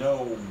enough to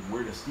know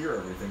where to steer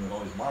everything with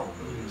all these Marvel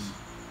movies.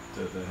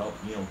 To help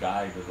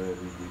guide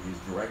these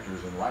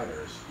directors and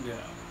writers. Yeah.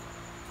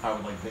 I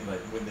would like to think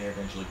that when they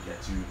eventually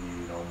get to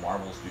the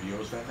Marvel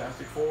Studios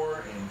Fantastic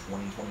Four in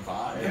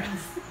 2025,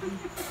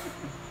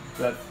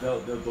 that they'll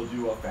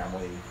do a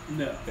family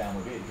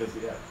game because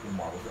in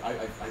Marvel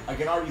I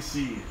can already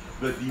see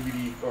the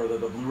DVD or the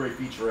Blu-ray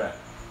featurette.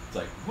 It's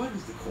like, what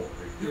is the core?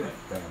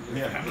 Family.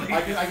 Yeah.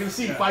 I can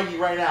see Feige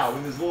right now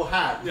with his little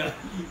hat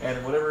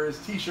and whatever his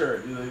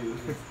T-shirt.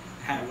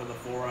 Hat with a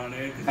 4 on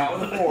it. Hat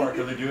with a 4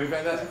 because they're doing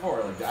Fantastic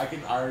Four. Like I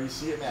can already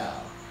see it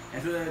now.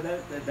 And so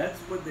that's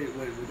what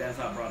that's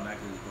how I brought back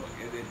to this book.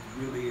 It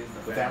really is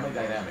the family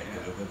dynamic.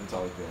 Yeah. That's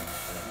always been.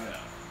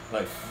 Yeah.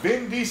 Like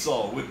Vin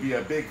Diesel would be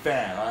a big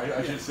fan.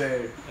 I should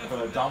say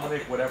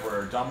Dominic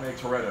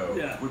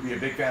Toretto would be a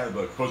big fan of the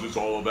book because it's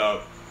all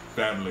about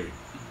family.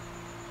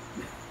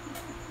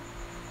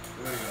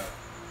 There you go.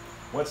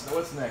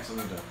 What's next on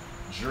the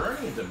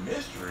Journey into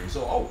Mystery?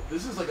 So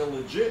this is like a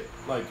legit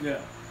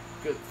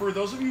For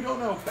those of you who don't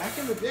know, back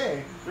in the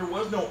day, there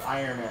was no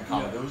Iron Man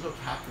comic, there was no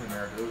Captain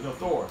America, there was no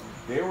Thor.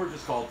 They were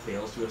just called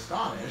Tales to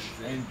Astonish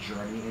and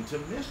Journey into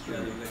Mystery.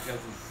 Yeah,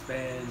 Tales of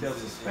Suspense. Tales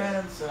of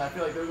Suspense, and I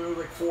feel like there were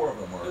like 4 of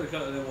them. Well,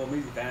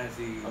 Amazing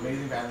Fantasy.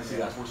 Amazing Fantasy,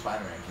 that's where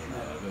Spider-Man came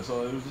out.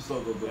 So it was just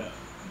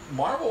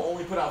Marvel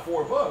only put out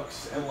 4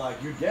 books, and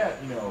like you get,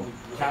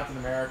 Captain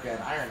America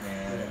and Iron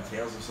Man and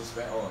Tales of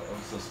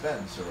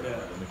Suspense or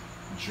whatever.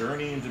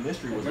 Journey into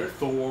Mystery was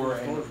Thor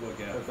and Thor's book,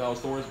 that was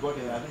Thor's book,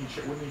 and I think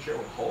wouldn't he share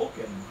with Hulk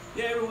and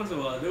every once in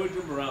a while they would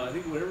jump around. I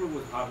think whatever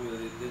was popular,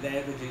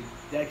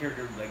 that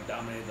character like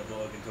dominated the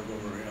book and took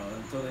over,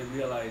 until they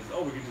realized,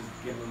 we could just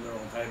give them their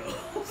own title.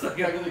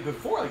 Like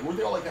before, like weren't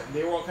they all like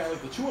they were all kind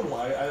of like the 2-in-1.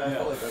 I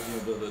felt like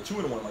the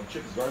 2-in-1 like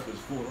Chip Zdarsky was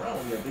fooling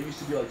around. They used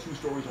to be like 2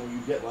 stories when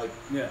you get like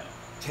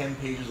 10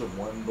 pages of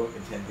one book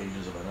and 10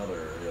 pages of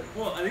another.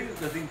 Well, I think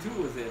the thing too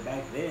was that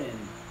back then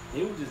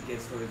they would just get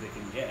stories they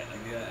can get.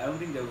 Like I don't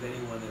think there was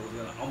anyone that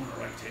was I'm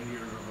gonna write 10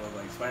 years of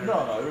like Spider-Man.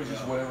 No, it was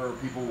just whatever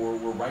people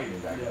were writing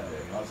back in the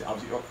day.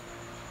 Obviously,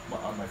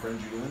 my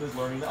friend Julian is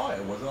learning that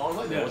it wasn't always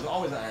like that. It wasn't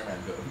always an Iron Man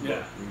book.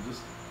 Yeah. It was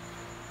just.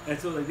 And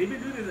so like they've been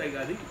doing this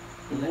I think.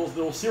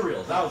 Little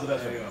serials. That was the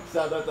best term.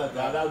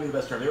 That would be the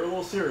best term. They were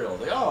little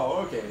serials. Like,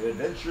 okay,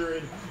 adventure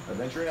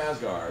in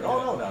Asgard.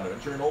 No,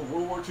 adventure in old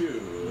World War II.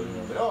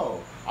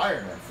 Like,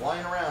 Iron Man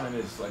flying around in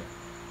his like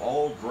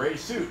all gray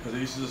suit because it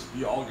used to just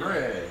be all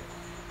gray,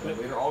 and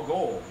later all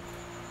gold.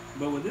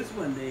 But with this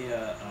one, they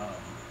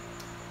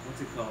what's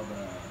it called?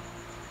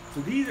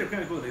 So these are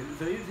kind of cool.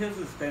 So they did Tales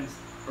of Suspense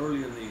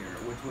earlier in the year,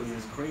 which was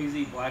this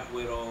crazy Black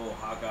Widow,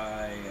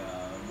 Hawkeye,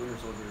 Winter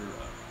Soldier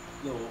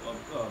little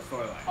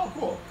storyline. Oh,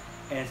 cool.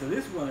 And so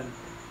this one,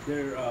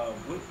 they're how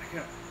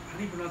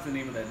do you pronounce the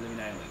name of that living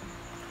island?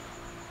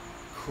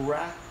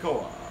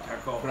 Krakoa.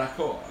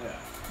 Yeah.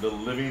 The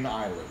living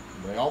island.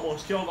 They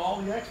almost killed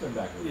all the X-Men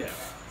back then. Yeah.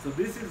 So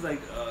this is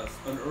like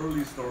an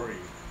early story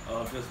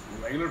of just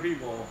regular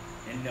people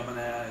ending up on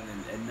that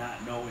and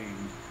not knowing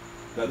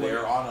that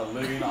they're on a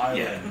living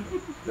island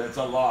that's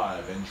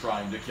alive and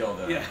trying to kill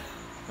them. Yeah.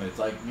 It's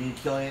like me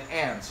killing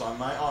ants on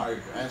my arm.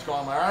 Ants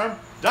crawling on my arm,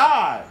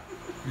 die!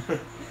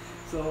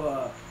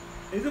 So,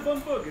 it's a fun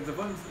book. It's a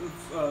fun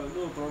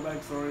little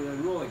throwback story. Like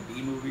real like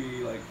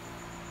B-movie, like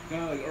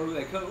kind of like early,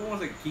 like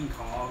almost like King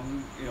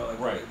Kong,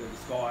 like the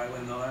Skull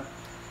Island and all that.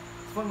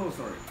 It's a fun little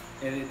story,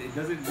 and it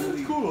doesn't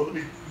really. It's cool. I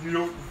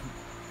mean,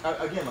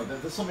 again, like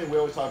that's something we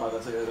always talk about.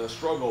 That's a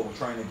struggle with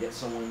trying to get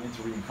someone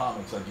into reading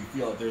comics. Like you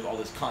feel like there's all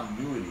this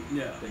continuity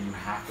that you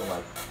have to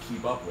like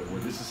keep up with.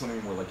 Where this is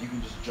something where like you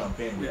can just jump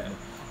in with.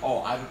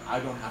 I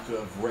don't have to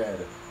have read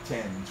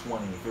 10,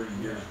 20, 30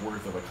 years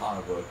worth of a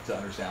comic book to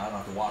understand. I don't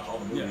have to watch all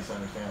the movies to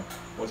understand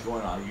what's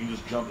going on. You can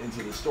just jump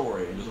into the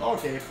story and just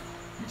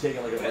you take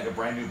it like a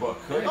brand new book.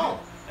 I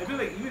feel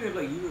like even if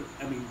like you,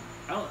 I mean,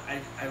 I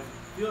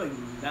feel like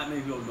not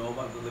many people know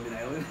about the Living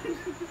Island,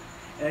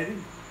 and I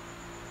think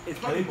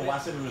it's. I think the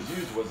last time it was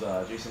used was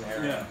Jason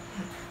Aaron. Yeah.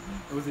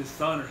 It was his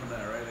son or something,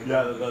 right? Like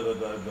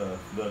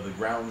the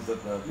grounds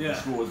that the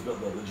school was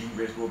built, the Jean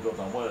Grey school was built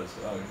on was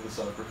the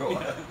son of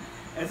Krakoa. Yeah.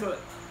 And so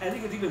I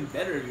think it's even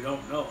better if you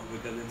don't know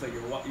because it's like you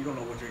don't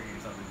know what you're getting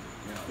yourself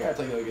into. Yeah, it's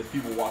like it's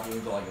people walking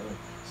into like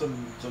some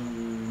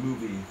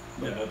movie.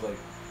 That's like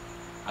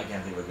I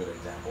can't think of a good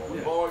example.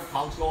 Like,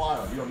 Kong Skull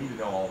Island. You don't need to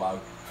know all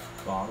about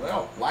Kong.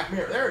 Like, Black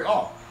Mirror. There you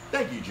go.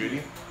 Thank you,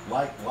 Judy.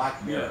 Like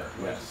Black Mirror.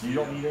 Yeah. Yes. You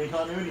don't need any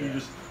continuity.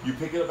 You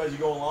pick it up as you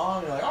go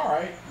along. You're like, all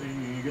right.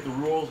 You get the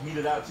rules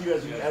meted out to you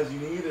as you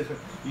need.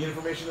 The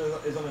information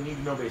is on a need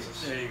to know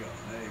basis. There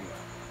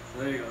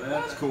you go.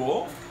 That's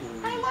cool.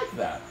 I like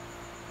that.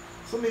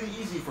 Something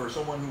easy for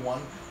someone who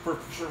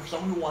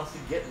wants to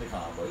get into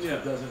comic books,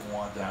 but doesn't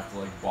want to have to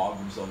like bog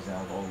themselves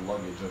down with all the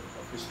luggage of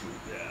history.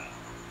 Yeah.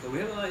 So we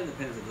have a lot of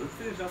independence. Let's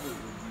finish up with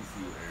DC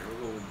here.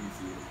 We'll go with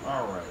DC.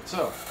 All right.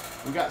 So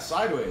we got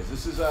Sideways.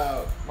 This is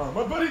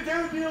my buddy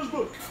Dan Dio's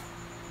book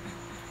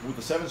with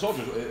the Seven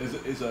Soldiers.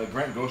 Is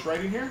Grant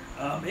ghostwriting here?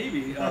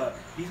 Maybe.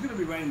 He's going to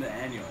be writing the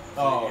annual.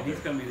 So and he's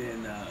coming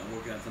in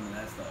working on some of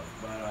that stuff.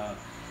 But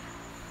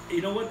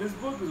you know what? This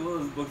book was one of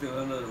those books that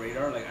was under the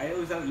radar. Like I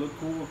always thought it looked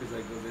cool because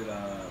like was it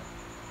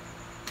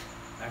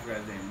I forgot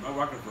his name.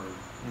 Rockefeller.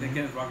 I think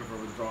Kenneth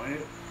Rockefeller was drawing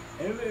it.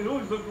 And it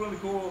always looked really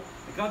cool.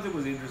 The concept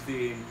was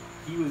interesting.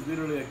 He was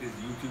literally like this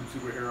YouTube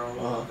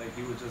superhero. Like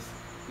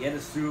he had a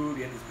suit,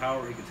 he had this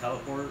power, he could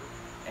teleport,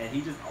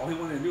 and all he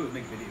wanted to do was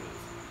make videos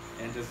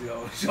and just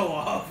show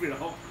off,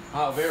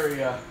 Very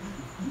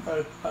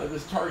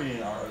this targeting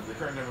the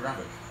current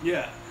demographic.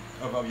 Yeah.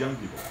 Of young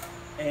people.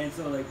 And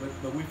so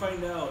but we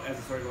find out as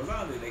the story goes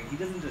on that he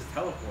doesn't just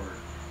teleport,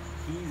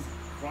 he's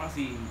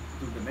crossing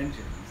through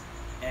dimensions.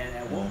 And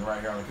then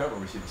right here on the cover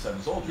we see the Seven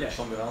Soldiers,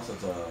 something else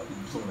that's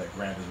something that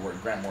Grant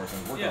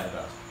Morrison's working on the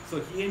best. So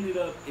he ended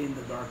up in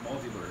the Dark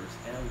Multiverse,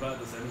 and we found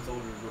the Seven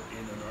Soldiers were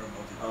in the Dark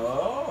Multiverse.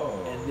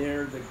 Oh. And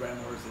they're the Grant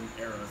Morrison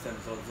era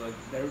Seven Soldiers. So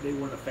like they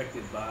weren't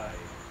affected by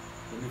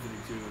the New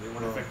 52. They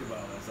weren't affected by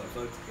all that stuff.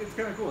 So it's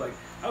kind of cool. Like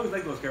I always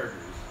like those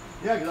characters.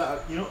 Yeah,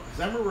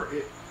 because I remember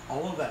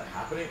all of that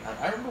happening.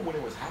 I remember when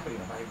it was happening,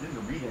 but I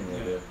didn't read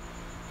any of it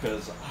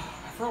because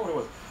I forgot what it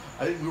was.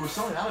 I think we were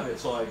selling out of it,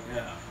 so like,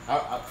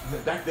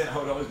 back then I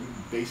would always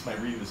base my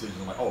reading decisions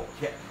on like, oh,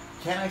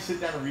 can I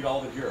sit down and read all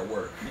of it here at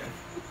work?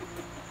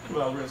 When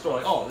I was reading the store,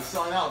 like, oh, it's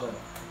selling out, then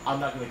I'm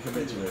not going to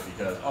commit to it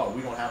because,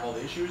 we don't have all the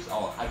issues,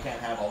 I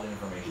can't have all the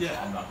information, so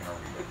I'm not going to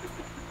read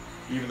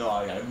it. Even though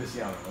I'm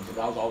missing out on it. So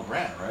that was all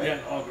Grant, right? Yeah,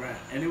 all Grant.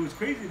 And it was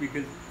crazy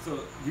because, so,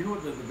 you know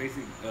what the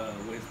basic,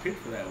 what his pitch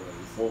for that was?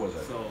 What was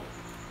it? So,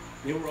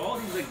 they were all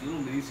these like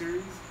little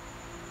miniseries,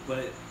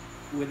 but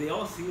where they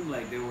all seemed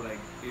like they were like,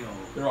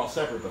 they're all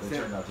separate, but they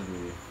turned out to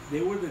be.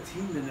 They were the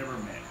team that never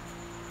met.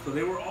 So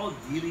they were all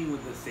dealing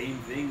with the same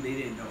thing, they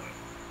didn't know it.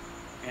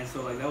 And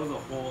so like that was the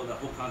whole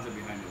concept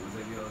behind it. Was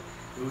like,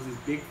 there was this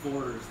big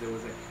force, there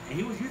was and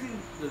he was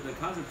using the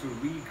concept to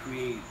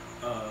recreate,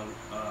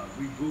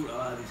 reboot a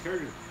lot of these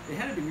characters. They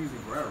hadn't been using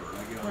forever.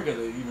 Like,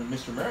 even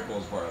Mr. Miracle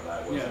was part of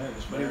that, wasn't it?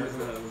 Mr.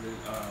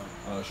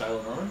 Miracle.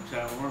 Shiloh Norman?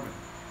 Shiloh Norman.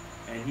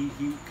 And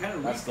he kind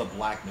of... That's the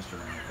black Mr.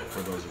 Miracle, for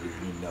those of you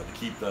who need to know, to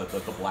keep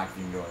the black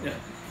theme going. Yeah.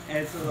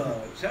 And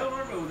so Shiloh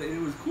Norman, it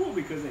was cool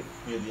because...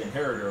 the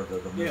inheritor of the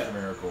Mr.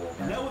 Miracle.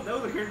 And that was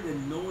a character that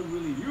no one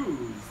really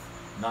used.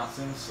 Not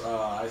since,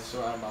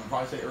 I'm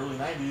probably say early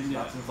 90s,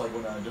 not since like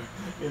when,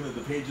 in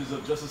the pages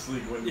of Justice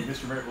League, when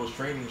Mr. Miracle was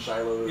training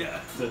Shiloh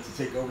to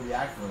take over the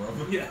act from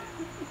him. Yeah.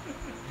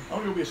 I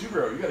want to go be a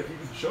superhero, you gotta keep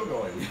the show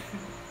going.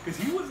 Because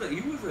he was a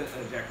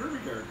Jack Kirby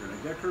character,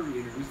 like Jack Kirby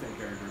introduced that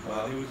character,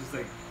 but it was just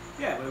like,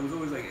 but it was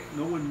always like,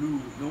 no one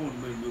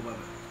really knew about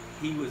it.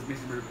 He was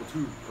Mr. Miracle 2,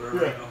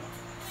 whatever,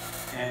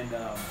 And,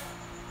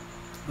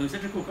 but it was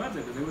such a cool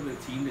concept because they were the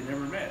team that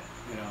never met,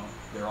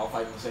 They're all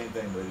fighting the same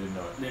thing, but they didn't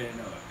know it. They didn't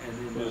know it.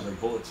 And then it was like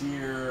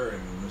Bulleteer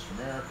and Mr.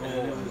 Miracle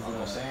and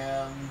Uncle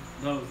Sam.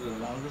 No, it was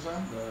Uncle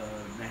Sam? The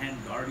Manhattan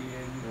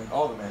Guardian.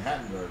 Oh, the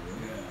Manhattan Guardian.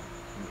 Yeah.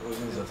 It was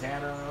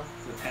Zatanna.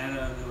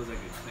 Zatanna, and it was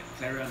like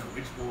Clarion the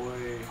Witch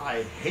Boy.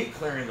 I hate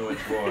Clarion the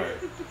Witch Boy.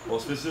 Well,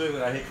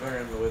 specifically, I hate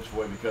Clarion the Witch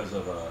Boy because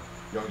of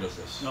Young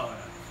Justice. Oh,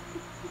 yeah.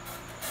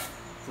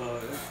 So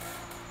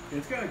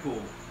it's kind of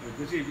cool,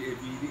 especially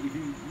if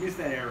you miss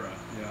that era,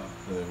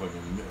 The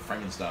fucking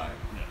Frankenstein.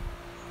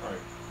 Yeah. All right.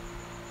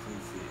 So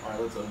let's see. All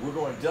right, we're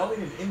going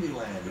delving into indie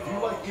land. If you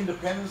like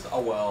independence,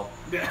 well.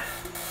 Yeah,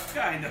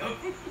 kind of.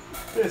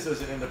 This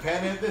isn't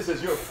independent. This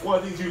is one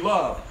of the things you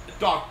love.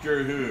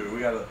 Doctor Who.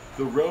 We got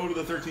the Road to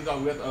the 13th Doctor.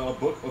 We got a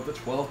book of the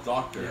 12th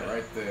Doctor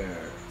right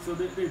there. So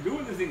they're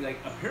doing this thing, like,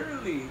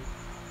 apparently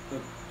the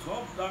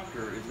 12th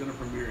Doctor is going to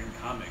premiere in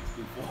comics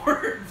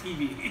before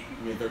TV. You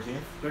mean 13th?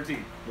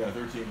 13th. Yeah,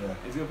 13th, yeah.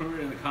 It's going to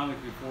premiere in the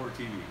comics before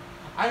TV.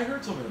 I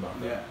heard something about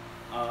that.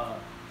 Yeah.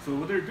 So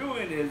what they're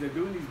doing is they're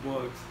doing these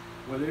books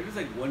where they're just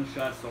like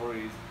one-shot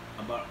stories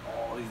about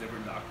all these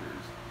different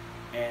doctors.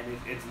 And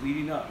it's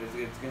leading up.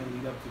 It's going to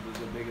lead up to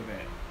the big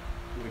event,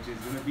 which is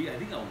going to be, I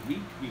think, a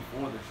week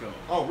before the show.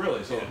 Oh,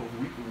 really? So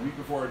a week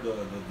before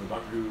the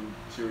Doctor Who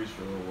series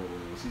for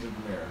the season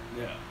premiere.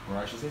 Yeah. Or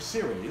I should say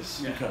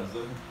series, because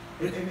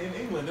in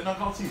England they're not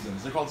called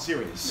seasons, they're called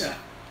series. Yeah.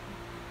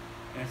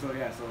 And so, the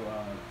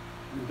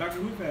Doctor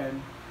Who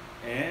fan,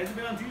 and it hasn't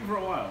been on TV for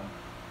a while.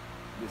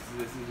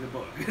 This is your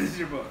book. This is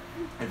your book.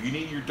 If you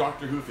need your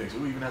Doctor Who fix, it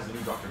even has the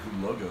new Doctor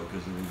Who logo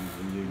because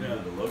they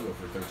did the logo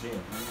for 13.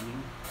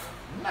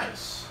 Mm-hmm.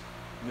 Nice.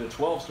 The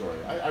 12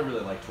 story. I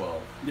really like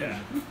 12. Yeah.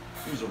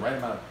 He was the right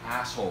amount of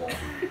asshole.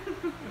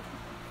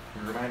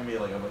 He reminded me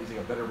like he's like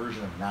a better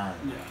version of Nine.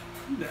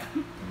 Yeah.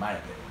 In my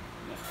opinion.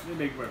 Yeah. They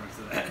make reference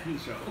to that in the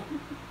show.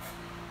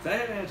 So I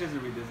haven't had a chance to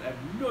read this. I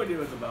have no idea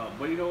what it's about,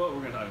 but you know what?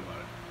 We're gonna talk about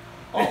it.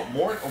 Oh,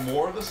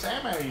 more of the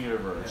Sandman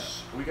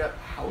universe. Yeah. We got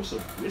House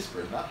of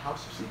Whispers, not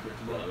House of Secrets,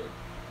 but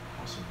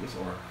House of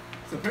Whispers.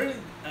 So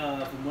apparently,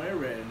 from what I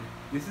read,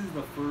 this is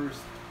the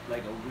first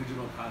like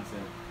original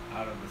concept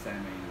out of the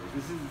Sandman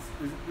universe.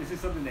 This is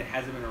something that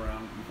hasn't been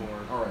around before.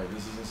 All right,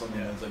 this isn't something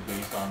that's like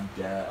based on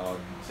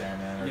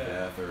Sandman or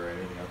death or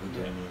anything else, the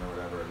Dominion or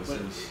whatever.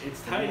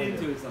 It's tied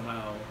into it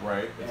somehow.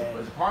 Right,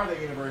 it's a part of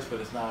the universe, but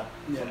it's not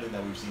something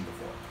that we've seen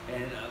before.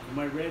 And from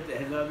what I read, it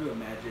has a lot to do with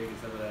magic and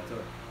stuff like that. So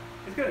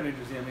it's kind of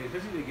interesting. I mean,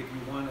 especially like if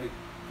you want to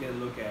get a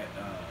look at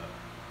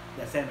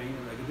that Sandman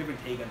universe, like a different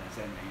take on that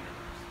Sandman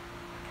universe.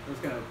 It's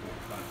kind of a cool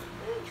concept.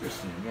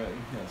 Interesting.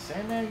 Yeah,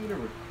 Sandman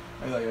universe.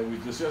 Like we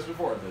discussed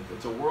before,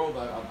 it's a world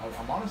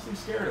I'm honestly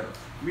scared of.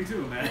 Me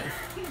too, man.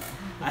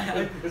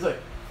 It's like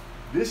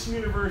this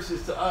universe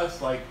is to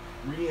us like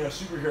reading a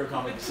superhero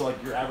comic to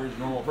like your average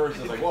normal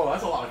person. It's like, whoa,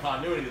 that's a lot of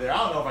continuity there. I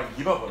don't know if I can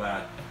keep up with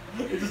that.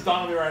 It just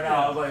dawned on me right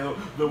now. I was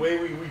like, the way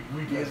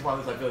we gaze upon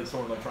this, I feel like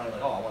someone like trying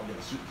like, oh, I want to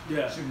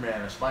get a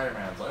Superman or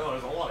Spider-Man. It's like, oh,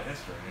 there's a lot of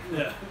history.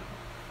 Yeah.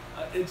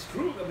 It's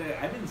true. I mean,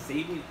 I've been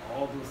saving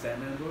all those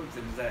Sandman books,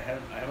 and I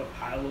have a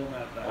pile of them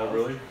at the house. Oh,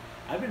 really?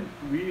 I've been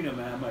reading them,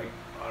 and I'm like,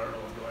 I don't know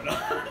what's going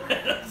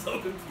on. I'm so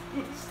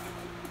confused.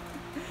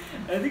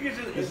 I think it's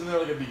just... Isn't there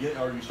like a beginning?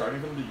 Are you starting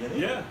from the beginning?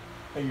 Yeah.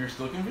 And you're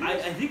still confused?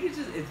 I think it's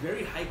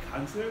very high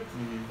concept.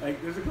 Mm-hmm.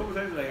 Like, there's a couple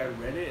times like I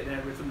read it, and then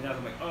I read something else,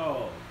 I'm like,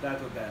 oh,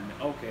 that's what that meant.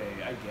 Okay,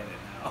 I get it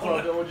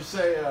now. So would you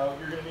say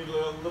you're going to need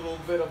a little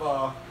bit of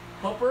a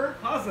helper?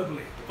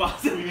 Possibly.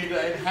 You need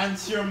to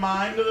enhance your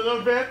mind a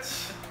little bit?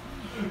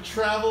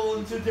 Travel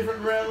into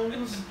different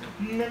realms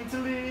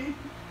mentally?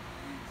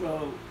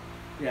 So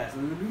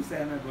the new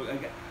Sandman book,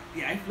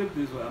 I flipped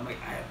this one. I'm like,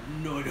 I have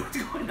no idea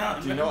what's going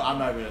on. Do you know, I'm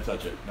not even going to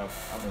touch it. No,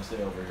 I'm going to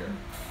stay over here.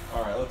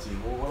 All right, let's see.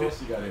 What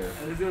else you got here?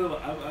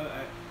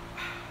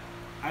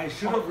 I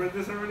should have read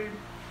this already.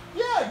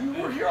 Yeah,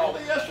 you were here all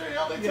day yesterday,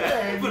 all day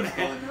today, and you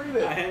still didn't read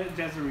it. I had a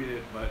chance to read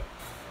it, but...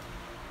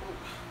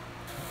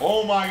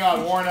 Oh my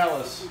God, Warren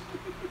Ellis.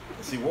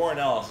 See, Warren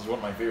Ellis is one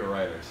of my favorite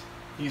writers.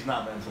 He's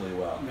not mentally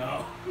well.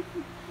 No.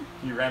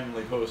 He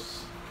randomly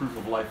posts proof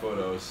of life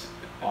photos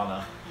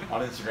on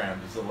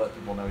Instagram just to let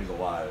people know he's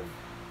alive.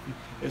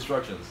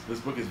 Instructions. This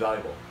book is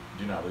valuable.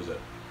 Do not lose it.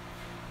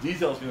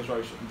 Detailed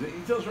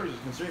instructions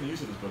concerning the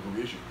use of this book will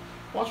be issued.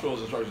 Watch for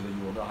those instructions that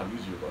you will know how to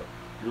use your book.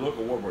 Your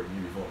local war board can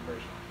give you full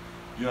information.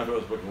 Do not throw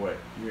this book away.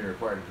 You may be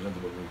required to present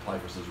the book and apply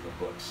for subsequent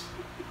books.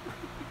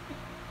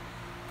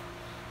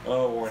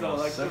 Oh, Warren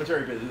Ellis. Like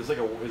Cemetery Bit. Is this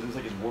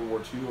like his World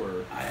War II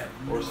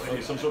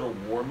or some sort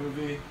of war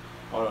movie?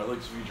 Oh no, it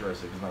looks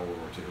futuristic. It's not World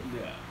War II.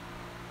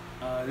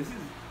 Yeah. This is.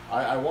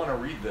 I want to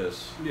read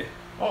this. Yeah.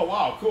 Oh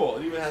wow, cool!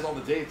 It even has all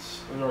the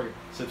dates.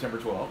 September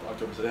 12th,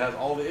 October. So it has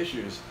all the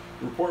issues.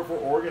 Report for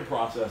organ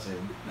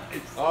processing.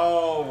 Nice.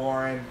 Oh,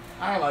 Warren.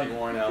 I like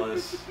Warren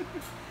Ellis.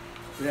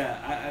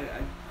 Yeah,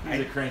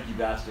 He's a cranky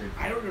bastard.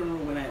 I don't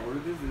remember when I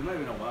ordered this. It might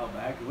have been a while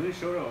back. When it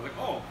showed up, I was like,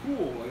 "Oh,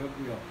 cool!" Like,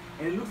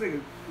 and it looks like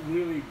a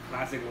really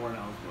classic Warren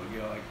Ellis book.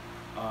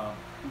 Like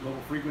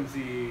Global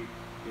Frequency,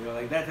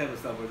 like that type of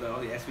stuff with all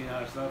the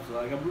espionage stuff. So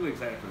like, I'm really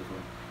excited for this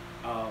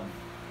one.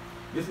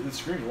 This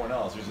screams Warren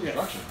Ellis. There's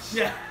instructions.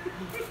 Yeah.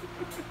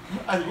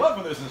 I love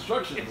when there's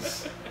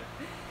instructions.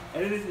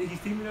 And he's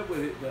teaming up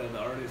with the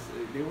artist.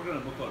 They worked on a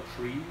book called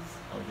Trees.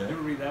 Okay. Did you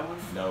ever read that one?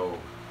 No.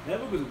 That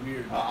book was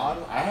weird.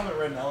 I haven't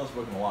read an Ellis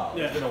book in a while.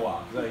 Yeah. It's been a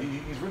while.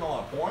 He's written a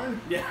lot of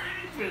porn. Yeah,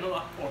 he's written a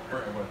lot of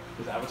porn.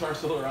 Is Avatar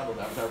still around? With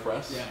Avatar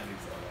Press? Yeah, I think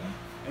so.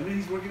 Yeah. And then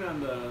he's working on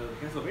the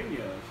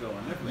Castlevania show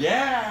on Netflix.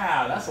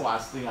 Yeah, that's the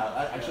last thing.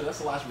 That's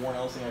the last Warren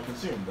Ellis thing I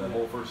consumed. The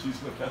whole first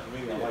season of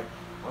Castlevania. Yeah. I'm like,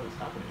 what is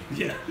happening?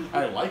 Yeah.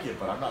 I like it,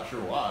 but I'm not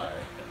sure why.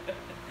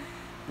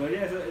 But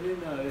yeah, so, and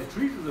then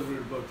Trees was a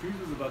weird book. Trees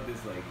was about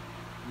this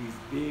these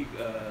big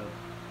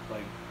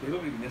they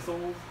look like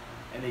missiles,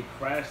 and they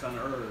crashed on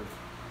Earth,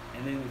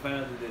 and then we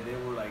found out that they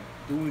were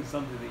doing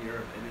something to the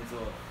Earth, and then so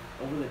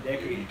over the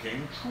decade they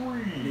became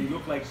trees. They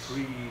looked like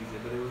trees,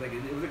 but it was like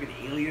an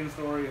alien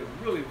story. It was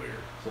really weird.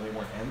 So they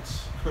weren't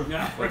Ents?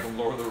 Yeah. Like from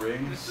Lord of the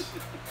Rings?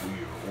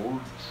 We are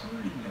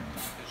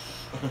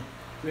trees.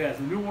 So yeah, it's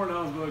a new Warren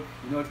Ellis book.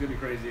 You know it's gonna be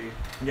crazy.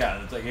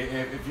 Yeah, it's like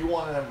if you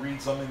want to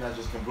read something that's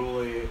just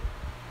completely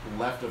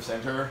left of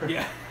center.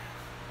 Yeah.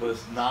 But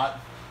it's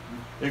not.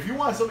 If you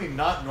want something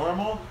not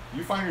normal,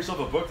 you find yourself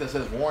a book that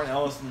says Warren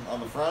Ellis on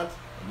the front,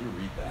 and you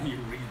read that.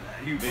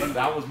 You read that.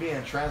 That was me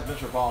in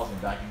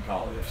Transmetropolitan back in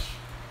college.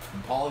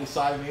 In poli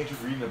sci major,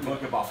 reading a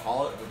book about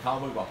a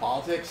comic book about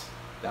politics.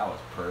 That was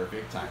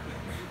perfect timing.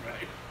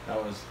 Right.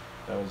 That was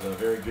a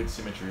very good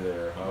symmetry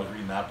there. I was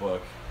reading that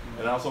book.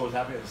 And I also was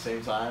happening at the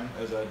same time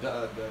as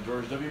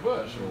George W.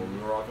 Bush, where we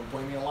were all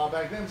complaining a lot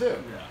back then too.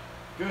 Yeah.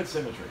 Good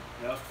symmetry.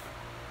 Yep.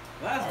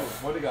 Last one.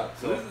 What do you got?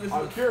 So this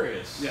I'm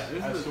curious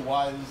as to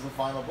why this is the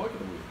final book of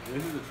the week.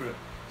 This is the trip.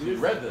 So you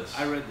read this?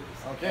 I read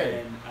this.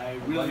 Okay. And I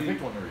I'm glad you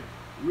picked one to read.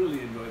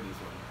 really enjoyed this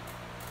one.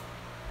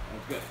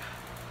 That's good.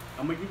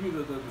 I'm gonna give you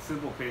the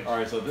simple pitch. All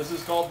right, so this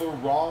is called The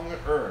Wrong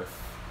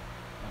Earth.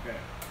 Okay.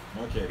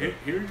 Okay.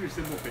 Here's your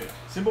simple pitch.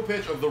 Simple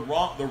pitch of the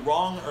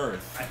wrong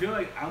Earth. I feel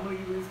like I'm gonna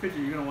give you this pitch,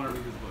 and you're gonna want to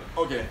read this book.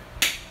 Okay.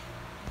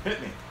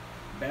 Hit me.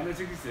 Batman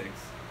 66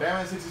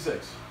 Batman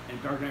 66.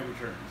 and Dark Knight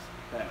Returns.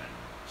 Batman.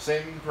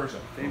 Same person.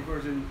 Same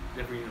person,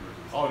 different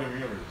universes. Oh, different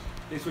universes.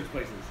 They switch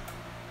places.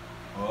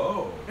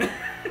 Oh.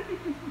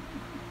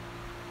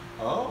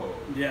 Oh.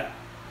 Yeah.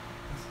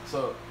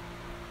 So.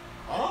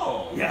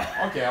 Oh.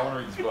 Yeah. Okay, I want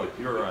to read this book.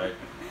 You're right.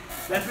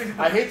 That's basically.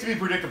 I hate to be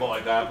predictable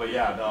like that, but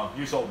yeah, no,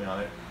 you sold me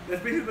on it.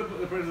 That's basically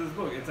the premise of this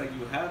book. It's like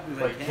you have this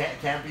Like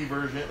campy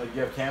version, like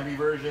you have campy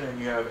version, and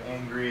you have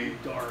angry,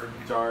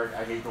 dark.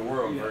 I hate the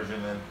world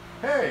version. And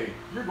hey,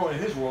 you're going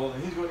to his world,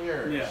 and he's going to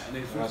yours. Yeah, and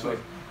they switch.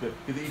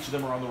 Because each of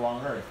them are on the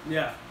wrong Earth.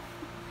 Yeah.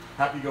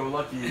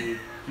 Happy-go-lucky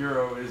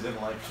hero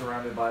isn't like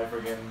surrounded by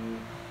friggin'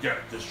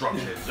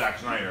 destruction, Zack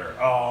Snyder.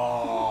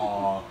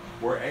 Oh,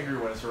 we're angry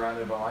when it's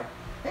surrounded by like,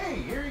 hey,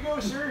 here you go,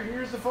 sir.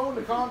 Here's the phone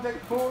to contact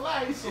the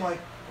police. I'm like,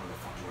 where the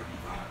fuck do I do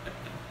that?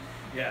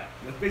 Yeah,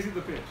 that's basically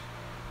the pitch,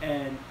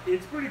 and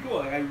it's pretty cool.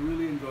 Like I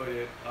really enjoyed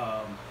it.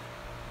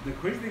 The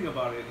crazy thing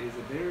about it is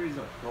that there is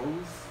a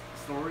prose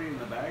story in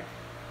the back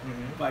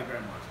by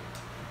Grant Morrison.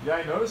 Yeah,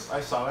 I noticed.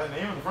 I saw that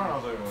name in the front. I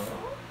was like,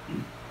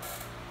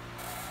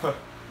 well,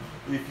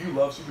 if you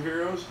love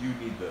superheroes, you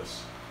need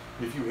this.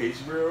 If you hate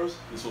superheroes,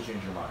 this will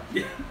change your mind.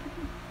 Yeah.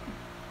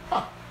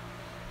 Huh.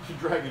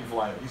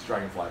 Dragonfly. He's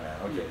Dragonfly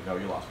Man. Okay, no,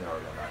 you lost me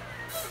already on that.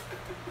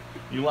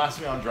 You lost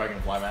me on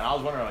Dragonfly Man. I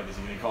was wondering, like, is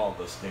he going to call it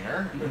the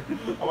Stinger?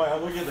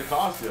 I'm looking at the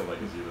costume,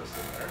 like, is he the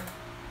Stinger?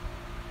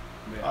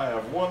 Yeah. I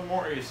have one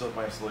more ace up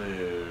my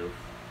sleeve.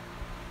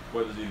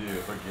 What does he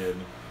do?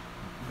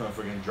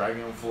 Freaking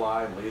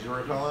Dragonfly laser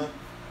repellent?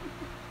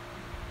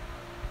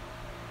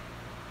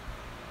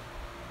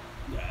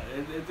 Yeah,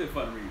 it's a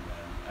fun read, man.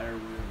 I really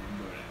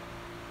enjoyed it.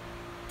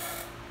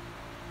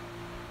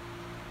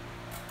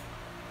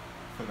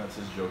 And that's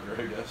his Joker,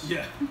 I guess.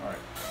 Yeah. Alright.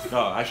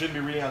 No, I shouldn't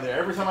be reading on there.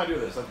 Every time I do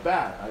this, that's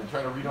bad. I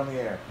try to read on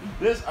the air.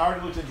 This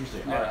already looks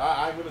interesting. Yeah. Alright,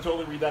 I'm going to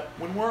totally read that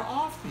when we're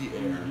off the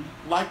air.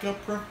 Like a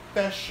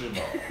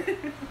professional.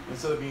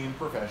 Instead of being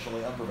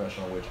professionally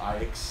unprofessional, which I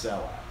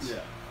excel at. Yeah.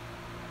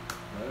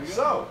 There we go.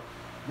 So,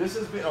 this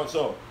has been... Oh,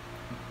 so,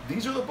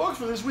 these are the books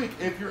for this week.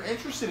 If you're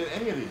interested in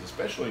any of these,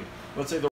 especially, let's say, the